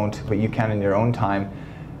I won't, but you can in your own time.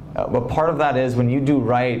 But part of that is, when you do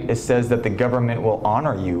right, it says that the government will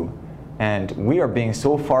honor you. And we are being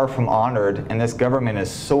so far from honored, and this government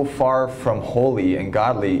is so far from holy and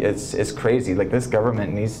godly. It's crazy. Like, this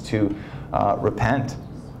government needs to repent.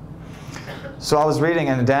 So I was reading,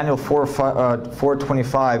 and Daniel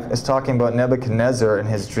 4:25 is talking about Nebuchadnezzar and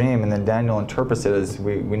his dream, and then Daniel interprets it as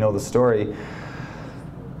we know the story.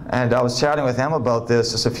 And I was chatting with Em about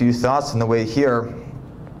this, just a few thoughts on the way here.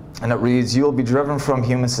 And it reads, "You will be driven from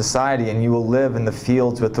human society, and you will live in the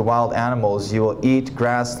fields with the wild animals. You will eat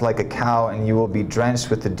grass like a cow, and you will be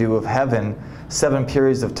drenched with the dew of heaven. 7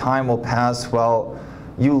 periods of time will pass while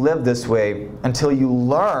you live this way, until you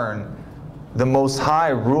learn the Most High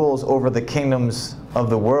rules over the kingdoms of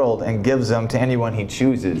the world and gives them to anyone he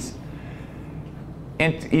chooses."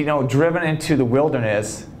 And, you know, driven into the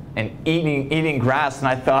wilderness and eating grass, and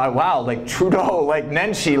I thought, wow, like Trudeau, like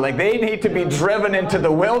Nenshi, like they need to be driven into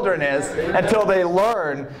the wilderness until they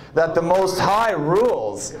learn that the Most High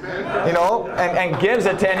rules, you know, and gives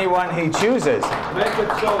it to anyone he chooses. Make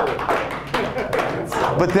it so.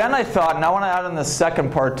 But then I thought, and I want to add in the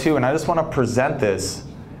second part too, and I just want to present this.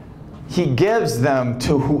 He gives them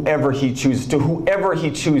to whoever he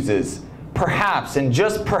chooses, perhaps, and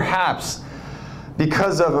just perhaps,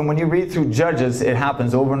 because of, and when you read through Judges, it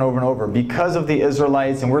happens over and over and over, because of the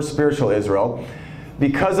Israelites, and we're spiritual Israel,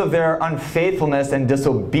 because of their unfaithfulness and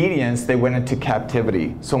disobedience, they went into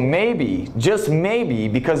captivity. So maybe, just maybe,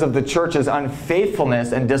 because of the church's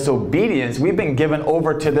unfaithfulness and disobedience, we've been given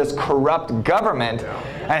over to this corrupt government.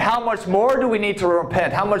 And how much more do we need to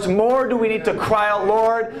repent? How much more do we need to cry out,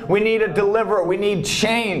 Lord, we need a deliverer, we need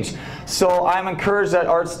change. So I'm encouraged that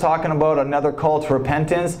Art's talking about another call to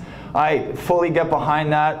repentance. I fully get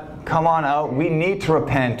behind that. Come on out. We need to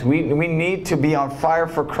repent. We need to be on fire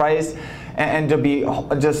for Christ and to be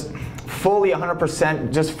just fully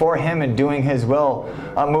 100% just for Him and doing His will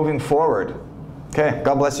moving forward. Okay,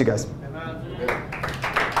 God bless you guys.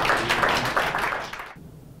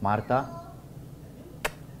 Marta,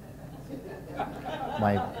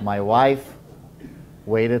 my wife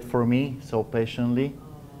waited for me so patiently.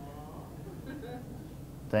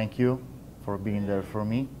 Thank you for being there for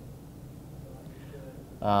me.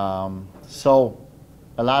 So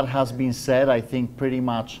a lot has been said. I think pretty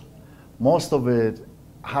much most of it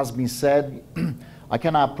has been said. I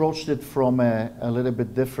kind of approached it from a little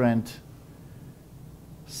bit different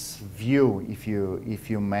view, if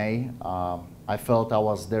you may. I felt I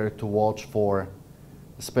was there to watch for,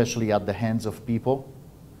 especially at the hands of people.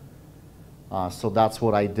 So that's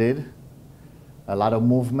what I did. A lot of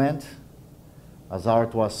movement. As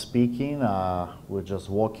Art was speaking, we're just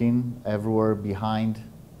walking everywhere behind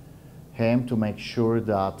him to make sure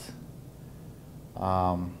that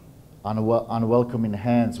unwelcoming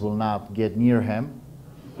hands will not get near him.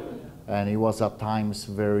 And it was at times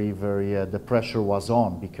very, the pressure was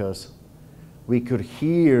on, because we could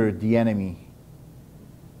hear the enemy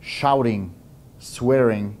shouting,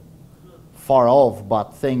 swearing far off,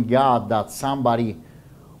 but thank God that somebody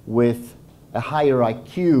with a higher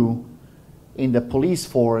IQ in the police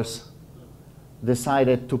force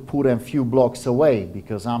decided to put a few blocks away,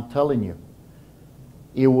 because I'm telling you,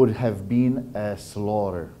 it would have been a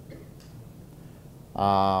slaughter.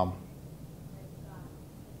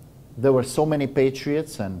 There were so many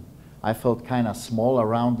patriots, and I felt kind of small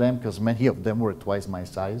around them, because many of them were twice my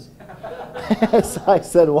size. So I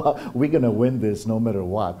said, well, we're going to win this no matter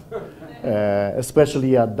what,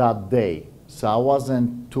 especially at that day. So I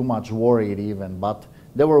wasn't too much worried even, but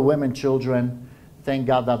there were women, children. Thank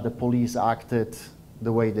God that the police acted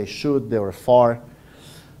the way they should. They were far.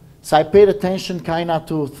 So I paid attention kind of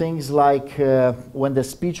to things like when the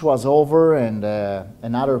speech was over, and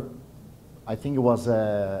another, I think it was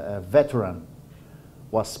a veteran,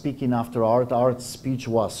 was speaking after Art. Art's speech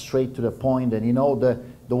was straight to the point. And you know,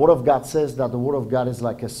 the Word of God says that the Word of God is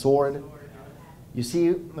like a sword. You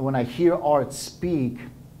see, when I hear Art speak,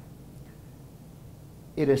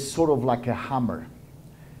 it is sort of like a hammer.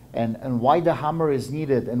 And why the hammer is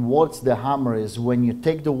needed and what's the hammer is when you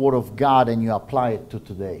take the Word of God and you apply it to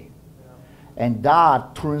today. And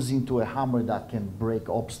that turns into a hammer that can break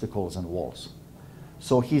obstacles and walls.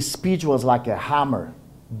 So his speech was like a hammer,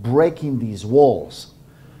 breaking these walls.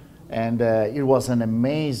 And it was an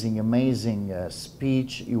amazing, amazing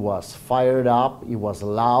speech. It was fired up. It was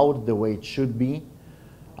loud the way it should be.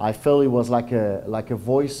 I felt it was like a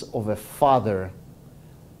voice of a father.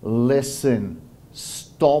 Listen,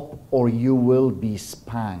 stop or you will be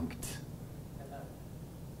spanked.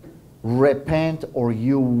 Repent or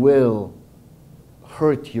you will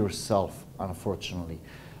hurt yourself, unfortunately.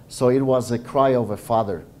 So it was a cry of a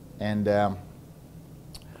father. And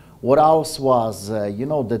what else was, you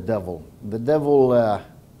know, the devil. The devil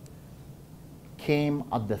came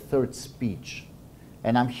at the third speech.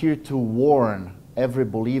 And I'm here to warn every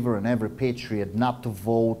believer and every patriot not to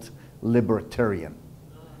vote libertarian.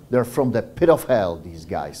 They're from the pit of hell, these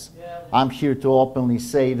guys. I'm here to openly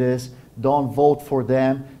say this. Don't vote for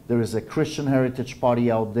them. There is a Christian Heritage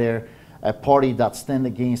Party out there, a party that stands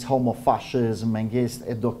against homofascism, against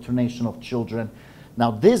indoctrination of children.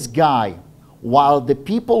 Now this guy, while the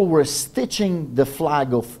people were stitching the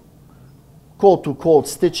flag of, quote to quote,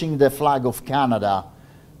 stitching the flag of Canada,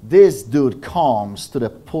 this dude comes to the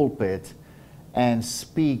pulpit and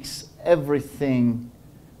speaks everything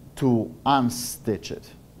to unstitch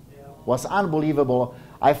it. Was unbelievable.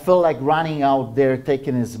 I felt like running out there,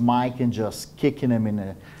 taking his mic and just kicking him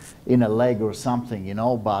in a leg or something, you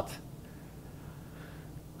know, but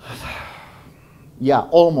yeah,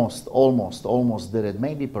 almost did it.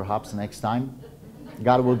 Maybe perhaps next time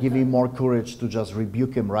God will give me more courage to just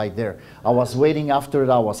rebuke him right there. I was waiting after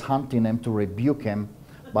that, I was hunting him to rebuke him,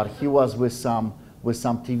 but he was with some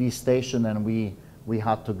TV station and we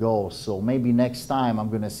had to go. So maybe next time I'm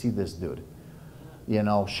gonna see this dude. You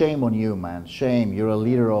know, shame on you, man. Shame. You're a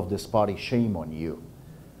leader of this party. Shame on you.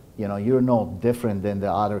 You know, you're no different than the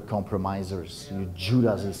other compromisers. You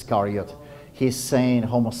Judas Iscariot. He's saying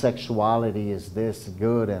homosexuality is this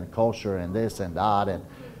good and kosher and this and that and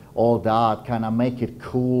all that, kind of make it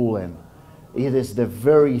cool. And it is the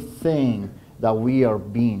very thing that we are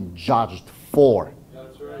being judged for.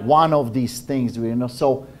 That's right. One of these things, you know.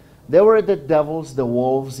 So there were the devils, the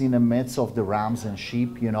wolves in the midst of the rams and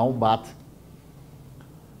sheep, you know, but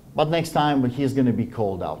next time he's going to be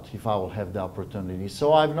called out if I will have the opportunity.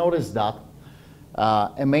 So I've noticed that.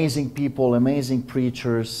 Amazing people, amazing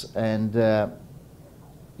preachers, and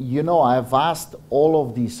you know, I've asked all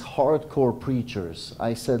of these hardcore preachers,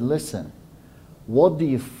 I said, listen, what do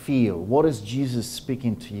you feel? What is Jesus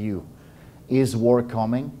speaking to you? Is war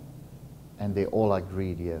coming? And they all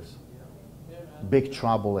agreed, yes. Big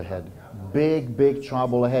trouble ahead. Big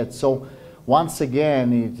trouble ahead. So once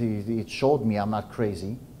again, it showed me I'm not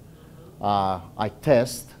crazy. I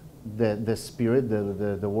test the spirit.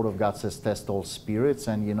 The Word of God says test all spirits,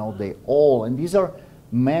 and you know, they all, and these are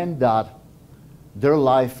men that their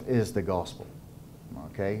life is the gospel.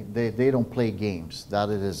 Okay, they don't play games. That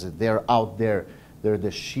it is, they're out there. They're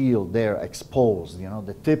the shield. They're exposed. You know,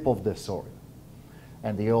 the tip of the sword,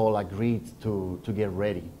 and they all agreed to get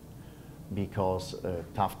ready because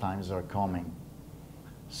tough times are coming.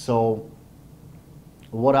 So,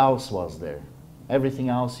 what else was there? Everything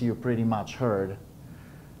else you pretty much heard.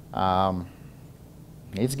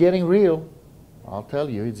 It's getting real. I'll tell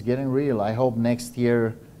you, it's getting real. I hope next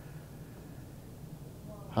year,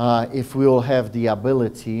 if we will have the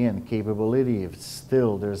ability and capability, if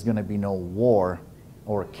still there's going to be no war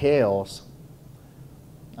or chaos,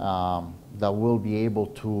 that we'll be able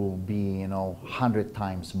to be, you know, 100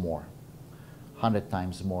 times more. 100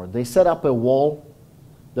 times more. They set up a wall.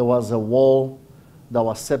 There was a wall that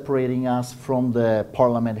was separating us from the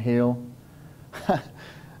Parliament Hill.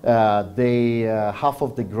 Half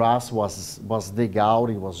of the grass was dig out.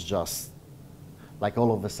 It was just like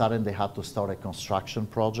all of a sudden they had to start a construction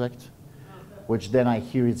project, which then I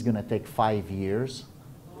hear it's going to take 5 years.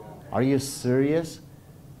 Are you serious?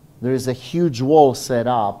 There is a huge wall set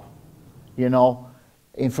up, you know,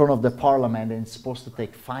 in front of the Parliament, and it's supposed to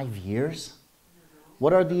take 5 years?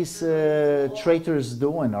 What are these traitors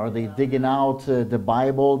doing? Are they digging out the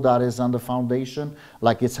Bible that is on the foundation,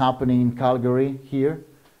 like it's happening in Calgary here?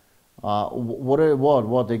 What?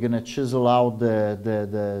 They're going to chisel out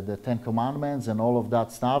the Ten Commandments and all of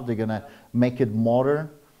that stuff? They're going to make it modern?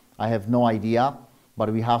 I have no idea,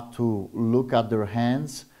 but we have to look at their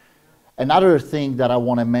hands. Another thing that I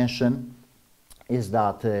want to mention is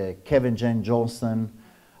that Kevin Jen Johnson,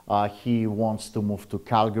 he wants to move to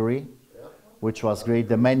Calgary, which was great.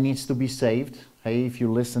 The man needs to be saved. Hey, if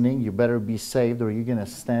you're listening, you better be saved, or you're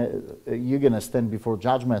gonna stand before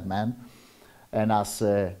judgment, man. And as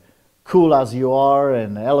cool as you are,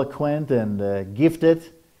 and eloquent and gifted,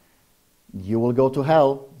 you will go to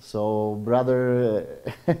hell. So, brother,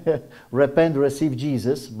 repent, receive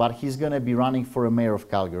Jesus. But he's gonna be running for a mayor of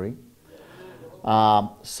Calgary.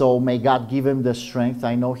 So may God give him the strength.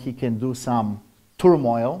 I know he can do some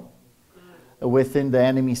turmoil within the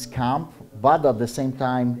enemy's camp, but at the same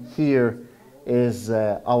time, here is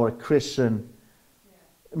our Christian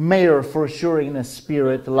mayor for sure in a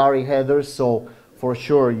spirit, Larry Heather. So for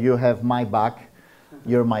sure you have my back.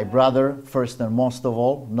 You're my brother, first and most of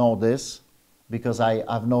all. Know this, because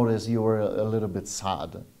I've noticed you were a little bit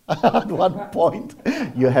sad at one point.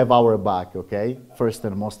 You have our back, okay? First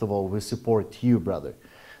and most of all, we support you, brother.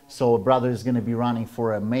 So brother is going to be running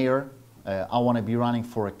for a mayor. I want to be running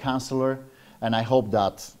for a councillor. And I hope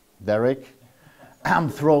that, Derek, I'm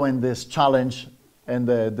throwing this challenge and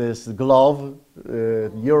this glove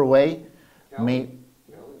your way.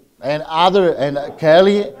 And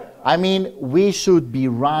Kelly, I mean, we should be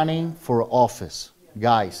running for office,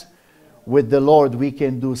 guys. With the Lord, we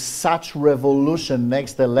can do such revolution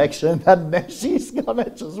next election that she's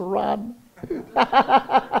gonna just run.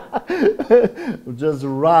 Just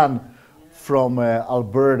run from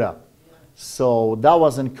Alberta. So that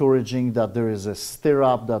was encouraging, that there is a stir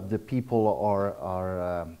up, that the people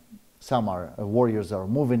are some are warriors are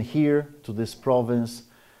moving here to this province.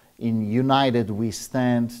 In united we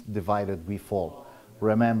stand, divided we fall.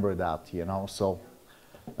 Remember that, you know. So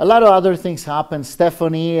a lot of other things happen.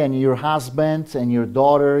 Stephanie and your husband and your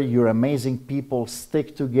daughter, you're amazing people.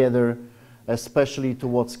 Stick together, especially to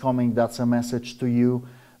what's coming. That's a message to you.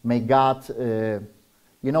 May God,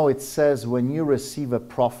 you know, it says when you receive a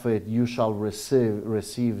prophet, you shall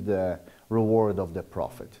receive the reward of the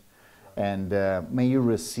prophet. And may you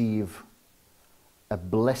receive a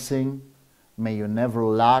blessing. May you never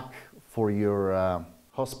lack for your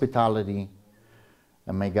hospitality.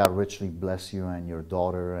 And may God richly bless you and your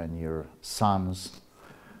daughter and your sons.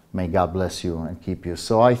 May God bless you and keep you.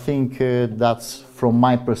 So I think that's, from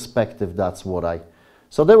my perspective, that's what I...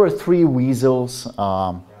 So there were 3 weasels,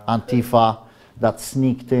 Antifa, that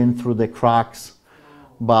sneaked in through the cracks.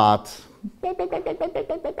 But,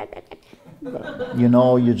 you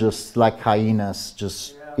know, you just, like hyenas,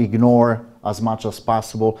 just ignore as much as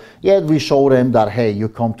possible. Yet we showed them that, hey, you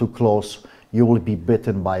come too close, you will be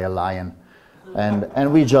bitten by a lion.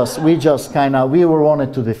 And we just kind of, we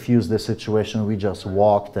wanted to diffuse the situation. We just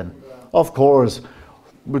walked, and of course,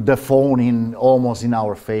 with the phone almost in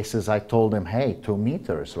our faces, I told them, hey, 2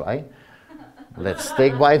 meters, right? Let's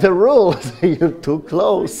stick by the rules. You're too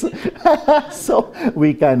close. So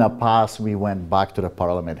we kind of passed. We went back to the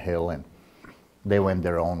Parliament Hill, and they went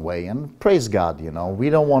their own way. And praise God, you know, we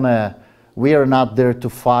don't want to, we are not there to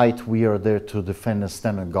fight. We are there to defend and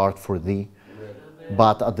stand on guard for thee.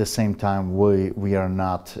 But at the same time, we are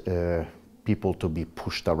not people to be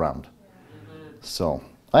pushed around. So,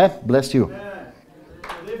 bless you.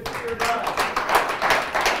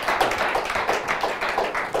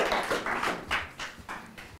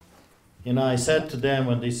 You know, I said to them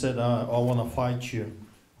when they said, I want to fight you,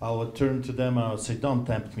 I would turn to them and I would say, don't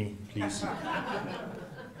tempt me, please.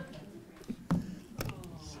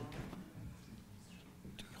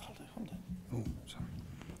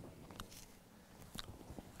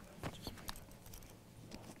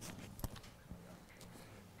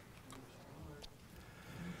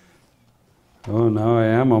 Oh, now I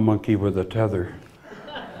am a monkey with a tether.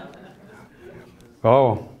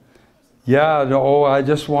 Oh, yeah, no, I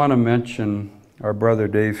just want to mention our brother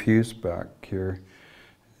Dave Hughes back here.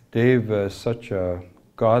 Dave is such a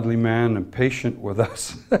godly man and patient with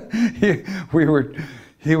us.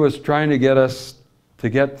 He was trying to get us to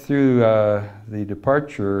get through the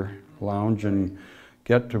departure lounge and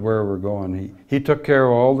get to where we're going. He took care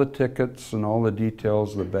of all the tickets and all the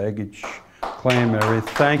details, the baggage claim,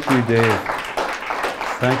 everything. Thank you, Dave.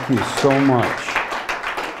 Thank you so much.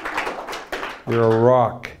 You're a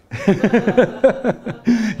rock.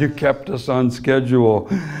 You kept us on schedule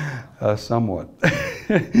somewhat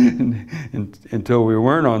until we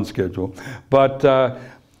weren't on schedule. But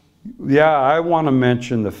yeah, I want to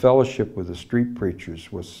mention the fellowship with the street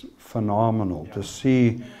preachers was phenomenal. To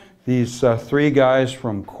see these 3 guys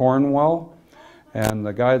from Cornwall, and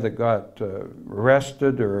the guy that got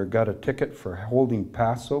arrested or got a ticket for holding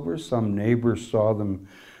Passover, some neighbors saw them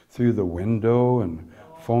through the window and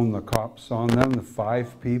phoned the cops on them, the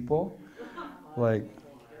 5 people, like,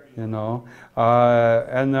 you know.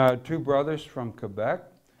 And 2 brothers from Quebec,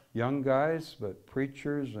 young guys, but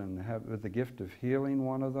preachers, and with the gift of healing,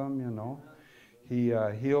 one of them, you know. He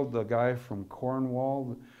healed the guy from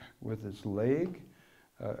Cornwall with his leg.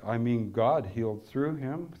 I mean, God healed through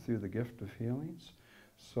him, through the gift of healings.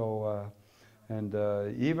 So,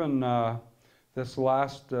 even this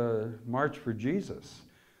last March for Jesus,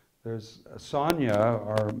 there's Sonia,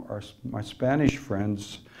 my Spanish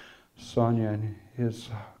friends, Sonia and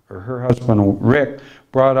her husband Rick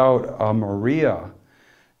brought out Maria,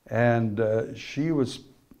 and she was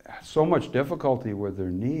so much difficulty with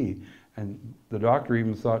her knee, and the doctor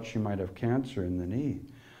even thought she might have cancer in the knee.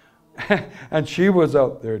 And she was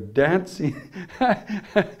out there dancing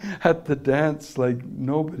at the dance like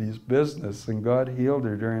nobody's business, and God healed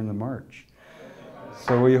her during the march.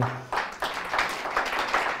 So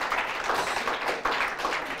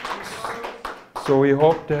we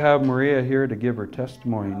hope to have Maria here to give her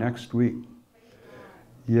testimony next week.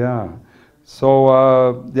 Yeah.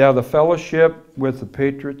 So yeah, the fellowship with the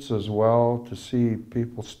Patriots as well, to see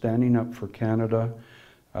people standing up for Canada,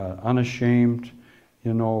 unashamed,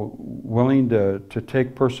 you know, willing to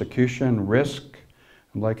take persecution, risk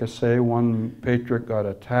And like I say, one patriarch got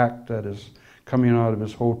attacked coming out of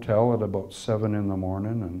his hotel at about 7 in the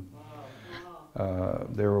morning,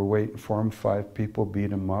 and they were waiting for him. 5 people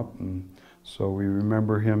beat him up, and so we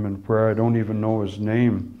remember him in prayer. I don't even know his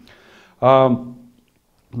name. I'd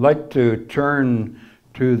like to turn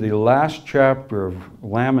to the last chapter of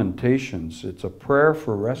Lamentations. It's a prayer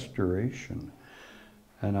for restoration.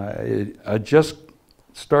 And I just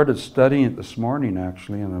started studying it this morning,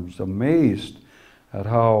 actually, and I was amazed at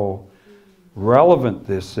how relevant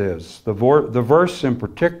this is. The verse in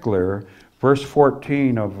particular, verse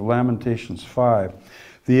 14 of Lamentations 5,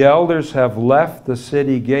 the elders have left the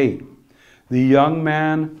city gate, the young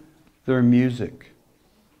man their music.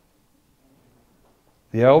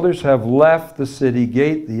 The elders have left the city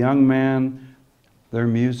gate, the young man their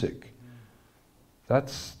music.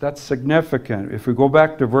 That's significant. If we go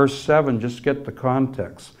back to verse 7, just get the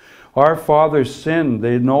context. Our fathers sinned,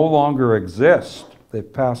 they no longer exist.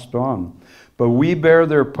 They've passed on. But we bear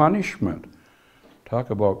their punishment. Talk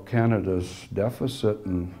about Canada's deficit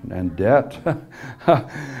and debt.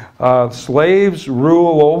 Slaves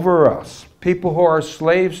rule over us. People who are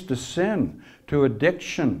slaves to sin, to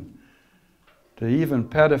addiction, to even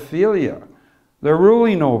pedophilia. They're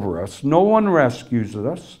ruling over us. No one rescues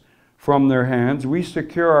us from their hands. We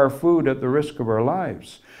secure our food at the risk of our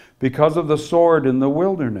lives because of the sword in the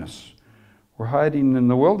wilderness. We're hiding in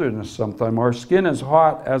the wilderness sometime. Our skin is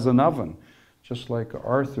hot as an oven, just like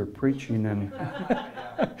Arthur preaching in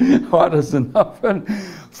hot as an oven,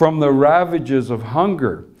 from the ravages of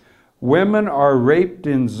hunger. Women are raped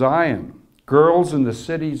in Zion, girls in the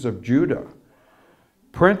cities of Judah.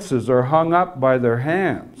 Princes are hung up by their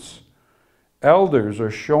hands. Elders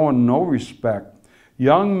are shown no respect.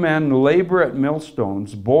 Young men labor at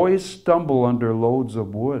millstones. Boys stumble under loads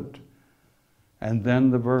of wood. And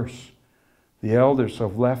then the verse. The elders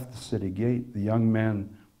have left the city gate, the young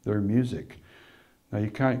men their music. Now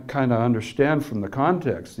you kind of understand from the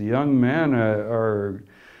context. The young men are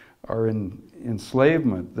in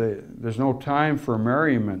enslavement. There's no time for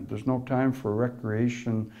merriment. There's no time for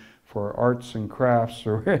recreation, for arts and crafts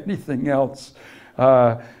or anything else.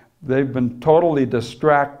 They've been totally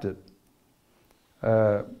distracted.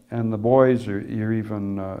 And the boys you're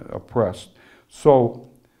even oppressed. So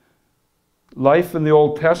life in the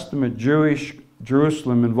Old Testament Jewish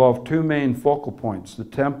Jerusalem involved 2 main focal points. The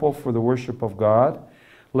temple for the worship of God,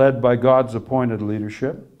 led by God's appointed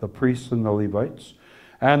leadership, the priests and the Levites,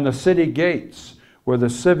 and the city gates, where the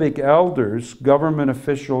civic elders, government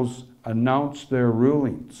officials, announced their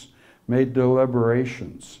rulings, made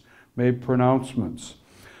deliberations, made pronouncements.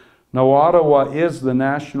 Now, Ottawa is the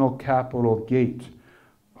national capital gate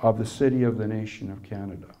of the city of the nation of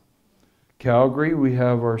Canada. Calgary, we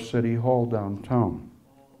have our city hall downtown.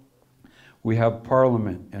 We have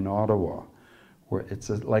Parliament in Ottawa, where it's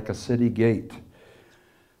like a city gate.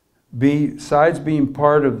 Besides being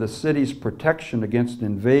part of the city's protection against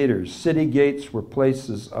invaders, city gates were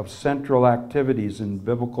places of central activities in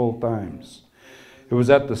biblical times. It was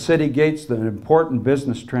at the city gates that important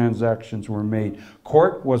business transactions were made.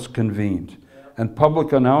 Court was convened, and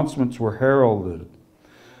public announcements were heralded.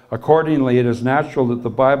 Accordingly, it is natural that the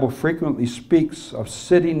Bible frequently speaks of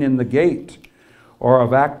sitting in the gate or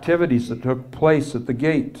of activities that took place at the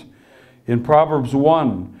gate. In Proverbs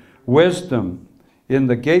 1, wisdom, in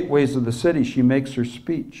the gateways of the city, she makes her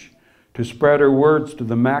speech. To spread her words to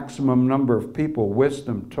the maximum number of people,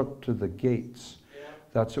 wisdom took to the gates.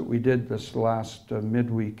 That's what we did this last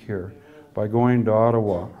midweek here by going to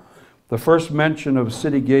Ottawa. The first mention of a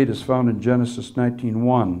city gate is found in Genesis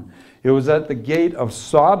 19:1. It was at the gate of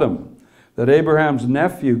Sodom that Abraham's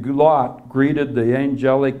nephew Lot greeted the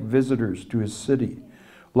angelic visitors to his city.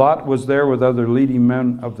 Lot was there with other leading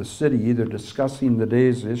men of the city, either discussing the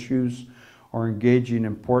day's issues or engaging in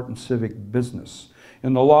important civic business.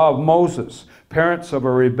 In the law of Moses, parents of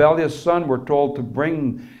a rebellious son were told to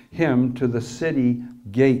bring him to the city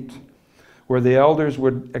gate, where the elders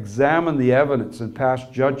would examine the evidence and pass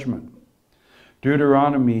judgment.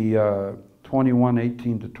 Deuteronomy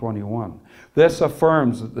 21:18-21. This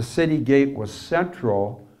affirms that the city gate was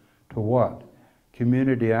central to what?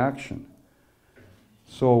 Community action.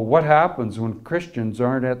 So what happens when Christians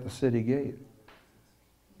aren't at the city gate?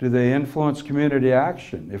 Do they influence community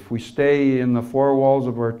action? If we stay in the 4 walls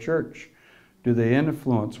of our church, do they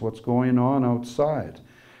influence what's going on outside?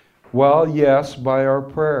 Well, yes, by our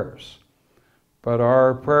prayers. But are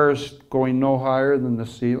our prayers going no higher than the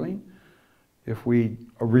ceiling? If we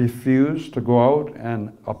refuse to go out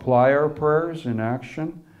and apply our prayers in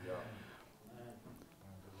action?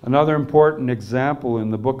 Another important example in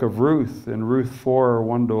the book of Ruth, in Ruth 4,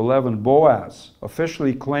 1-11, Boaz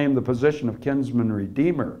officially claimed the position of kinsman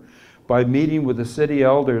redeemer by meeting with the city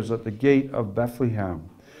elders at the gate of Bethlehem.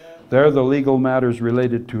 There the legal matters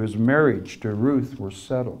related to his marriage to Ruth were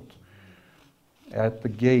settled at the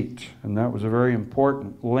gate, and that was a very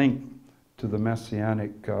important link to the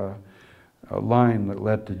messianic line that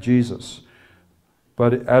led to Jesus.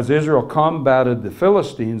 But as Israel combated the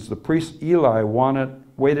Philistines, the priest Eli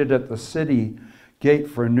waited at the city gate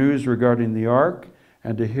for news regarding the ark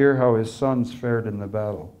and to hear how his sons fared in the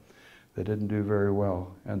battle. They didn't do very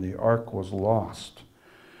well, and the ark was lost.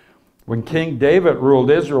 When King David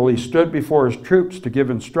ruled Israel, he stood before his troops to give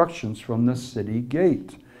instructions from the city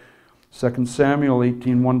gate. 2 Samuel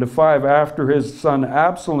 18, 1-5, after his son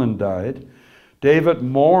Absalom died, David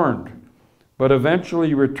mourned, but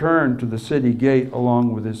eventually returned to the city gate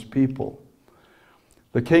along with his people.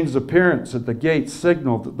 The king's appearance at the gate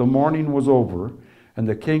signaled that the mourning was over, and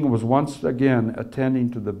the king was once again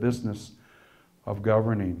attending to the business of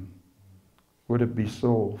governing. Would it be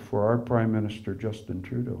so for our Prime Minister, Justin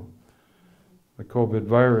Trudeau? The COVID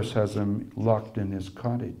virus has him locked in his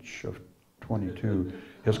cottage of 22.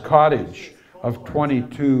 His cottage of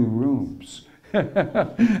 22 rooms.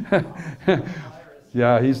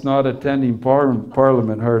 Yeah, he's not attending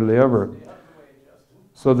Parliament hardly ever.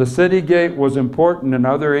 So the city gate was important in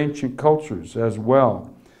other ancient cultures as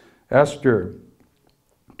well. Esther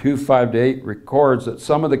 2:5-8 records that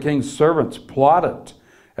some of the king's servants plotted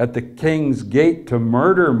at the king's gate to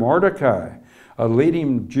murder Mordecai, a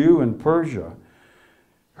leading Jew in Persia,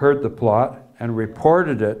 heard the plot and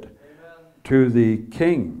reported it to the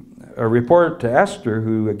king, reported to Esther,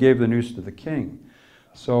 who gave the news to the king.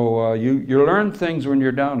 So you learn things when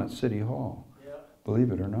you're down at City Hall,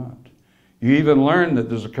 believe it or not. You even learn that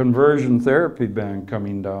there's a conversion therapy band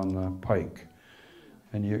coming down the pike.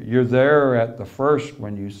 And you're there at the first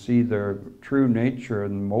when you see their true nature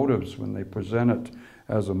and motives when they present it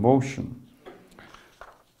as emotion.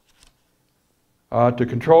 To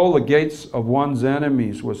control the gates of one's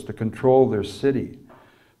enemies was to control their city.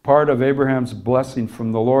 Part of Abraham's blessing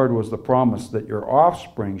from the Lord was the promise that your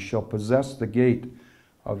offspring shall possess the gate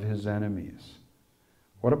of his enemies.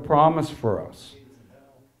 What a promise for us.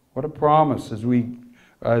 What a promise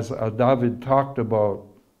as David talked about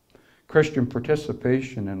Christian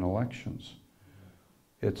participation in elections.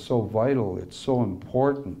 It's so vital, it's so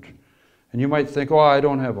important. And you might think, oh, I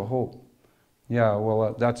don't have a hope. Yeah,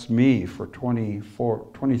 well, that's me for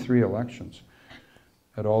 23 elections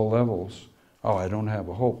at all levels. Oh, I don't have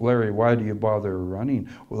a hope. Larry, why do you bother running?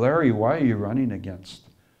 Well, Larry, why are you running against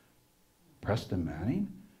Preston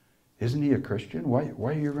Manning? Isn't he a Christian? Why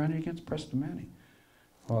are you running against Preston Manning?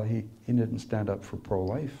 Well, he didn't stand up for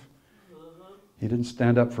pro-life. He didn't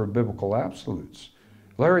stand up for biblical absolutes.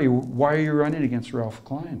 Larry, why are you running against Ralph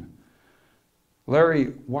Klein?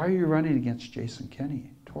 Larry, why are you running against Jason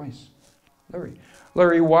Kenney twice?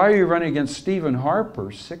 Larry, why are you running against Stephen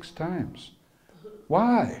Harper 6 times?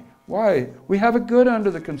 Why? Why? We have it good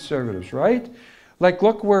under the Conservatives, right? Like,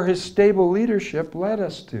 look where his stable leadership led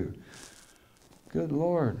us to. Good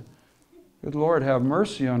Lord. Good Lord, have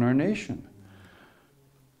mercy on our nation.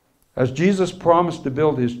 As Jesus promised to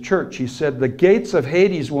build his church, he said, the gates of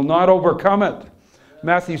Hades will not overcome it.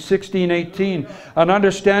 Matthew 16:18. An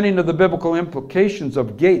understanding of the biblical implications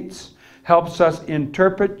of gates helps us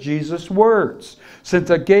interpret Jesus' words. Since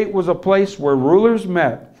a gate was a place where rulers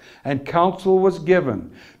met and counsel was given,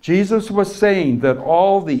 Jesus was saying that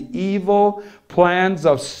all the evil plans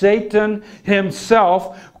of Satan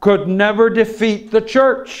himself could never defeat the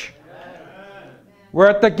church. We're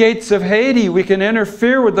at the gates of Hades. We can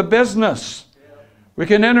interfere with the business. We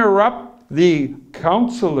can interrupt the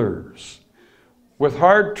counselors with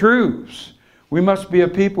hard truths. We must be a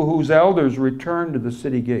people whose elders return to the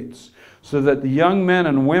city gates so that the young men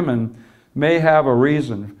and women may have a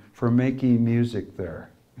reason for making music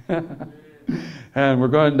there. And we're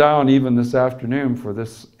going down even this afternoon for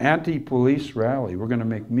this anti-police rally. We're going to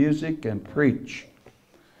make music and preach.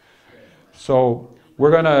 So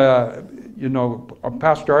we're going to,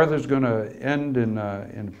 Pastor Arthur's going to end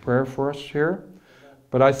in prayer for us here.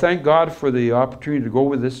 But I thank God for the opportunity to go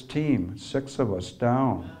with this team, 6 of us,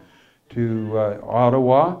 down to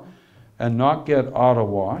Ottawa and not get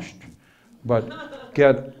Ottawa-washed, but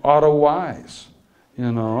get Ottawa-wise,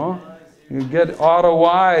 You get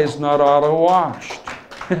Ottawa-wise, not Ottawa-washed.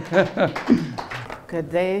 Good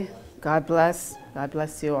day. God bless. God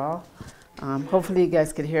bless you all. Hopefully you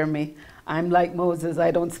guys could hear me. I'm like Moses.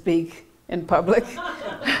 I don't speak in public.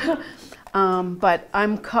 But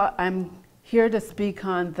I'm here to speak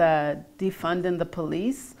on the defunding the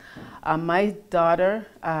police. My daughter,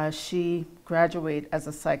 she graduated as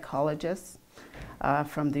a psychologist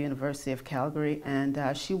from the University of Calgary,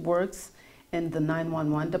 and she works in the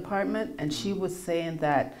 911 department, and she was saying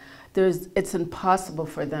that it's impossible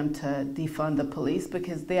for them to defund the police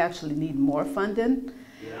because they actually need more funding.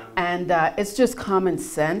 Yeah. And it's just common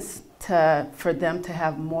sense for them to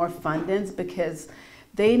have more fundings because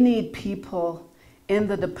they need people in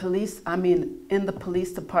the police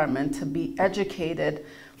department to be educated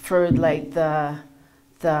for like the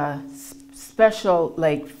special,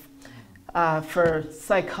 like for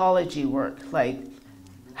psychology work, like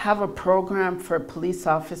have a program for police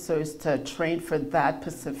officers to train for that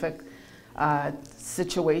specific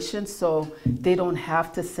situation, so they don't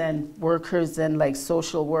have to send workers and like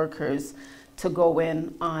social workers to go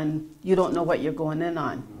in on, you don't know what you're going in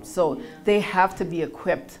on. So they have to be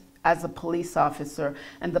equipped as a police officer,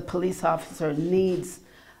 and the police officer needs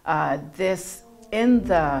this in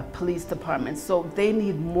the police department. So they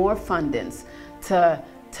need more fundings to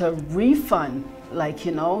refund, like,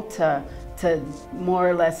 you know, to more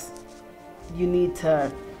or less, you need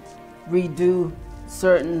to redo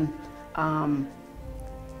certain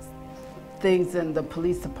things in the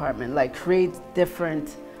police department, like create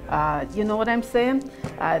different, you know what I'm saying?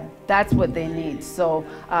 That's what they need. So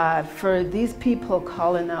for these people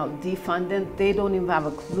calling out defunding, they don't even have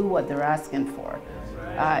a clue what they're asking for.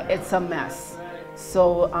 It's a mess.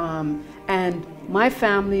 So, and my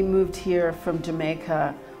family moved here from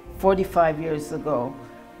Jamaica 45 years ago.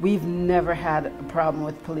 We've never had a problem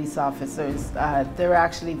with police officers. They're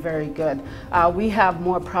actually very good. We have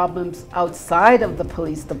more problems outside of the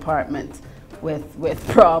police department with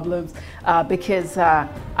problems because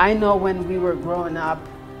I know when we were growing up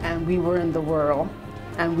and we were in the world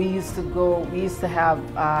and we used to have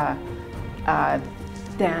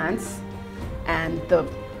dance, and the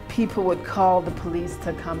people would call the police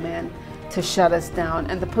to come in to shut us down,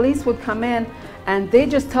 and the police would come in and they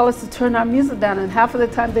just tell us to turn our music down, and half of the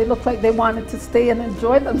time they look like they wanted to stay and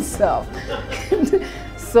enjoy themselves.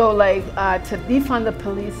 So like to defund the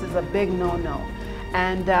police is a big no-no.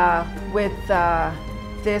 And with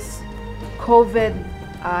this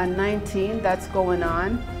COVID-19 that's going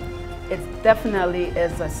on, it definitely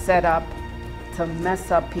is a setup to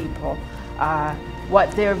mess up people.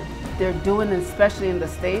 What they're doing, especially in the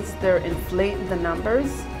States, they're inflating the numbers.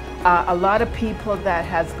 A lot of people that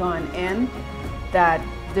has gone in, that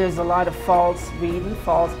there's a lot of false reading,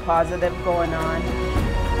 false positive going on.